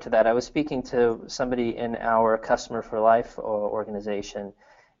anecdote to that. I was speaking to somebody in our Customer for Life organization,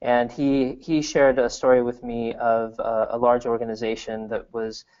 and he shared a story with me of a large organization that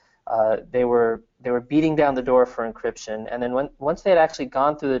was they were beating down the door for encryption, and then once they had actually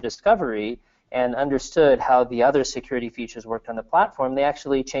gone through the discovery and understood how the other security features worked on the platform, they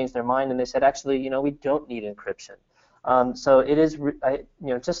actually changed their mind and they said, actually, we don't need encryption. So it is,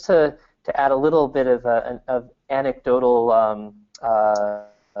 just to add a little bit of anecdotal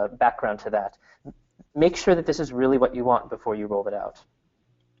background to that. Make sure that this is really what you want before you roll it out.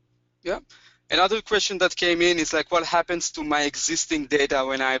 Yeah. Another question that came in is like, what happens to my existing data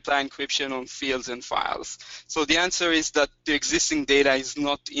when I apply encryption on fields and files? So the answer is that the existing data is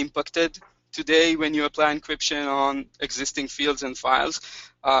not impacted today when you apply encryption on existing fields and files,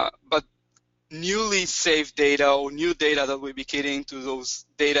 but newly saved data or new data that will be keying to those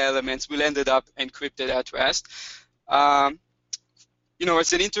data elements will end up encrypted at rest.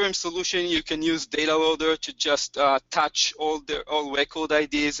 As an interim solution, you can use data loader to just touch all record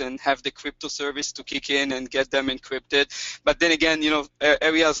IDs and have the crypto service to kick in and get them encrypted. But then again,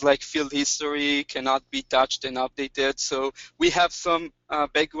 areas like field history cannot be touched and updated. So we have some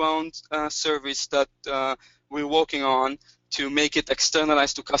background service that we're working on to make it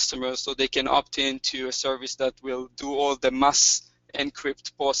externalized to customers so they can opt in to a service that will do all the mass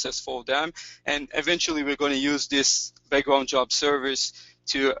encrypt process for them. And eventually we're going to use this background job service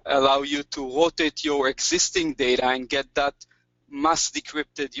to allow you to rotate your existing data and get that mass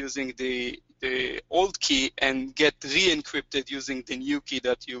decrypted using the old key and get re-encrypted using the new key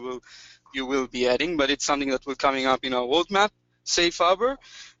that you will be adding. But it's something that will coming up in our roadmap. Safe harbor.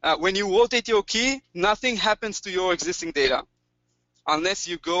 When you rotate your key, nothing happens to your existing data unless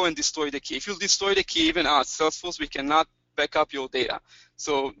you go and destroy the key. If you destroy the key, even at Salesforce, we cannot back up your data.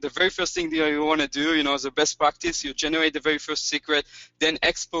 So the very first thing that you want to do, as a best practice, you generate the very first secret, then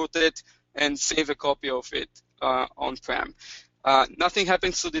export it and save a copy of it on-prem. Nothing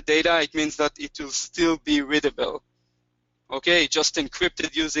happens to the data. It means that it will still be readable. Okay, just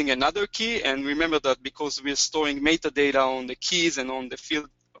encrypted using another key. And remember that because we're storing metadata on the keys and on the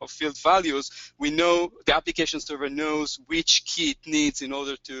field values, we know the application server knows which key it needs in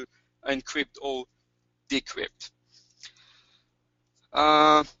order to encrypt or decrypt.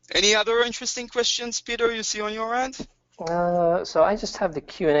 Any other interesting questions, Peter, you see on your end? So I just have the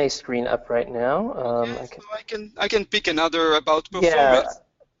Q&A screen up right now. I can pick another about performance.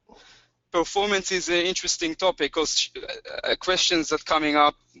 Yeah. Performance is an interesting topic because questions that coming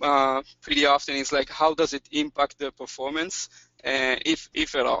up pretty often is like, how does it impact the performance,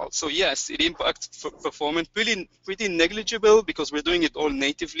 if at all? So yes, it impacts performance pretty negligible because we're doing it all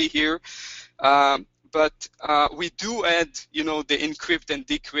natively here. But we do add, the encrypt and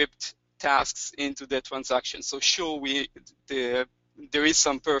decrypt tasks into the transaction. So sure, there is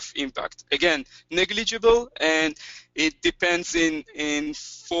some perf impact. Again, negligible, and it depends in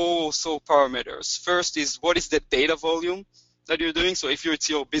 4 or so parameters. First is what is the data volume that you're doing. So if it's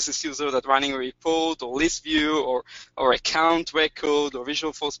your business user that's running a report or list view or account record or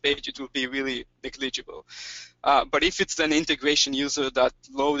Visualforce page, it will be really negligible. But if it's an integration user that's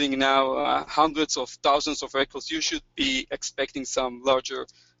loading now hundreds of thousands of records, you should be expecting some larger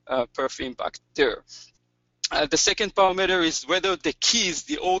perf impact there. The second parameter is whether the keys,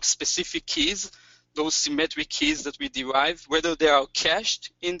 the org-specific keys, those symmetric keys that we derive, whether they are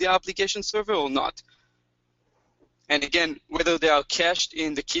cached in the application server or not. And again, whether they are cached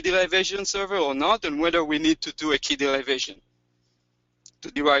in the key derivation server or not, and whether we need to do a key derivation to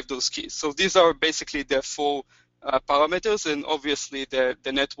derive those keys. So these are basically the 4 parameters, and obviously the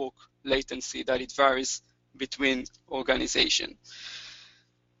network latency that it varies between organization.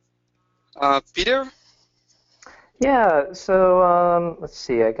 Peter? Yeah. So let's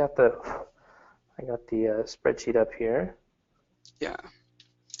see. I got the spreadsheet up here. Yeah.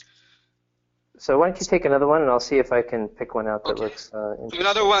 So why don't you take another one, and I'll see if I can pick one out that looks interesting.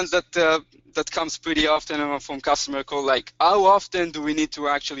 Another one that comes pretty often from customer call, like, how often do we need to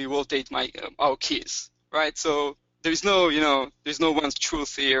actually rotate our keys, right? So there's no one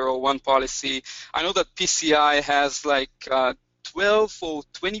truth here or one policy. I know that PCI has like 12 or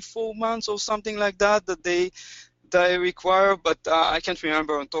 24 months or something like that they require, but I can't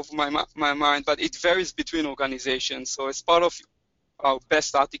remember on top of my mind. But it varies between organizations. So as part of our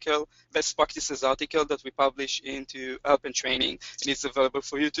best practices article that we publish into Help and Training, and it's available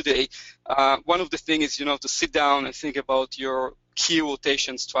for you today. One of the things is, to sit down and think about your key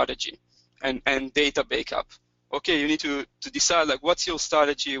rotation strategy and data backup. Okay, you need to decide, like, what's your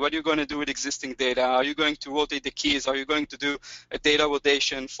strategy? What are you going to do with existing data? Are you going to rotate the keys? Are you going to do a data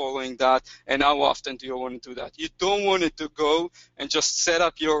rotation following that? And how often do you want to do that? You don't want it to go and just set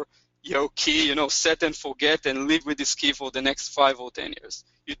up your key, set and forget and live with this key for the next 5 or 10 years.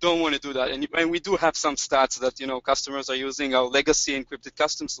 You don't want to do that. And we do have some stats that, customers are using our legacy encrypted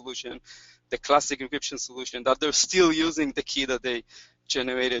custom solution, the classic encryption solution, that they're still using the key that they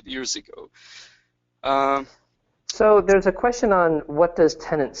generated years ago. So there's a question on what does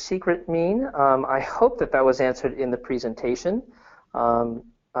tenant secret mean. I hope that was answered in the presentation.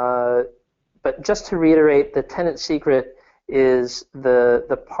 But just to reiterate, the tenant secret is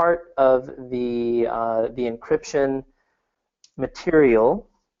the part of the encryption material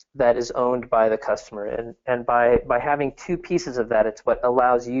that is owned by the customer. And by having two pieces of that, it's what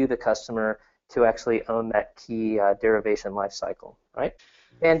allows you, the customer, to actually own that key derivation lifecycle, right?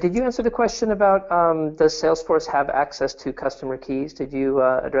 And did you answer the question about does Salesforce have access to customer keys? Did you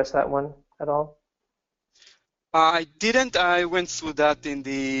address that one at all? I didn't. I went through that in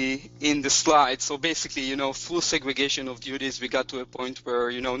the slide. So basically, full segregation of duties. We got to a point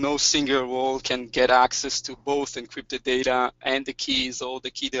where, no single role can get access to both encrypted data and the keys, all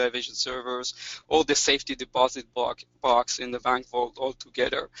the key derivation servers, all the safety deposit box in the bank vault all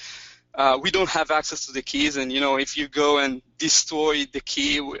together. We don't have access to the keys, and if you go and destroy the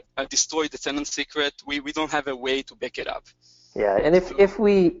key, destroy the tenant secret, we don't have a way to back it up. Yeah, and if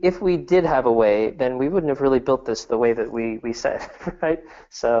we did have a way, then we wouldn't have really built this the way that we said, right?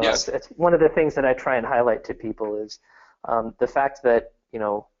 So yes. It's one of the things that I try and highlight to people is the fact that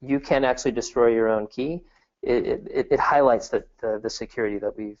you can actually destroy your own key. It highlights the security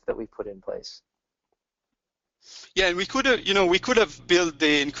that we've put in place. Yeah, and we could have built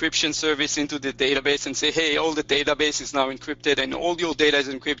the encryption service into the database and say, hey, all the database is now encrypted and all your data is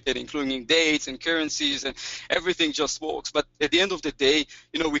encrypted, including dates and currencies, and everything just works. But at the end of the day,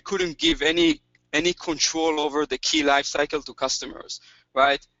 we couldn't give any control over the key lifecycle to customers,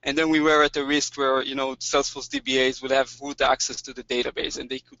 right? And then we were at a risk where, Salesforce DBAs would have root access to the database and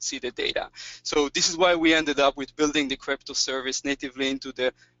they could see the data. So this is why we ended up with building the crypto service natively into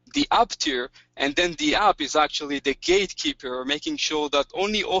the app tier, and then the app is actually the gatekeeper, making sure that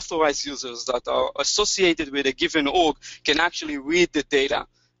only authorized users that are associated with a given org can actually read the data,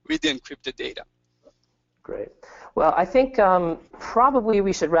 read the encrypted data. Great. Well, I think probably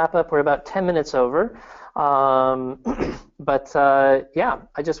we should wrap up. We're about 10 minutes over. But yeah,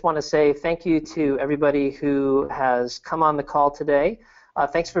 I just want to say thank you to everybody who has come on the call today.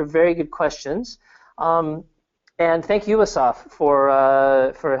 Thanks for very good questions. And thank you, Asaf,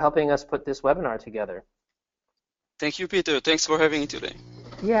 for helping us put this webinar together. Thank you, Peter. Thanks for having me today.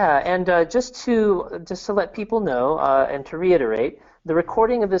 Yeah, and just to let people know and to reiterate, the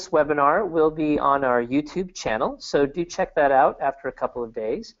recording of this webinar will be on our YouTube channel, so do check that out after a couple of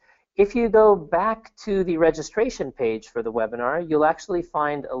days. If you go back to the registration page for the webinar, you'll actually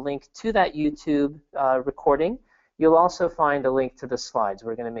find a link to that YouTube recording. You'll also find a link to the slides.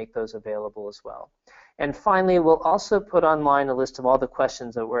 We're going to make those available as well. And finally, we'll also put online a list of all the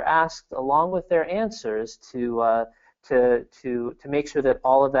questions that were asked, along with their answers, to make sure that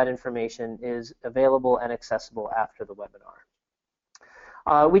all of that information is available and accessible after the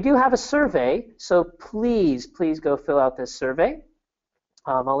webinar. We do have a survey, so please go fill out this survey.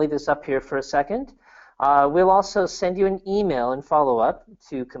 I'll leave this up here for a second. We'll also send you an email and follow-up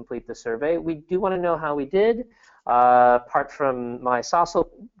to complete the survey. We do want to know how we did, apart from my Saucil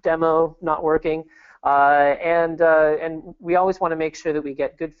demo not working. And we always want to make sure that we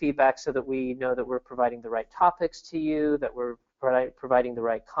get good feedback so that we know that we're providing the right topics to you, that we're providing the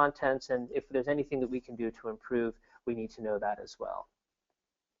right contents, and if there's anything that we can do to improve, we need to know that as well.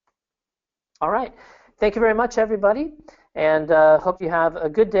 All right. Thank you very much, everybody, and hope you have a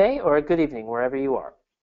good day or a good evening wherever you are.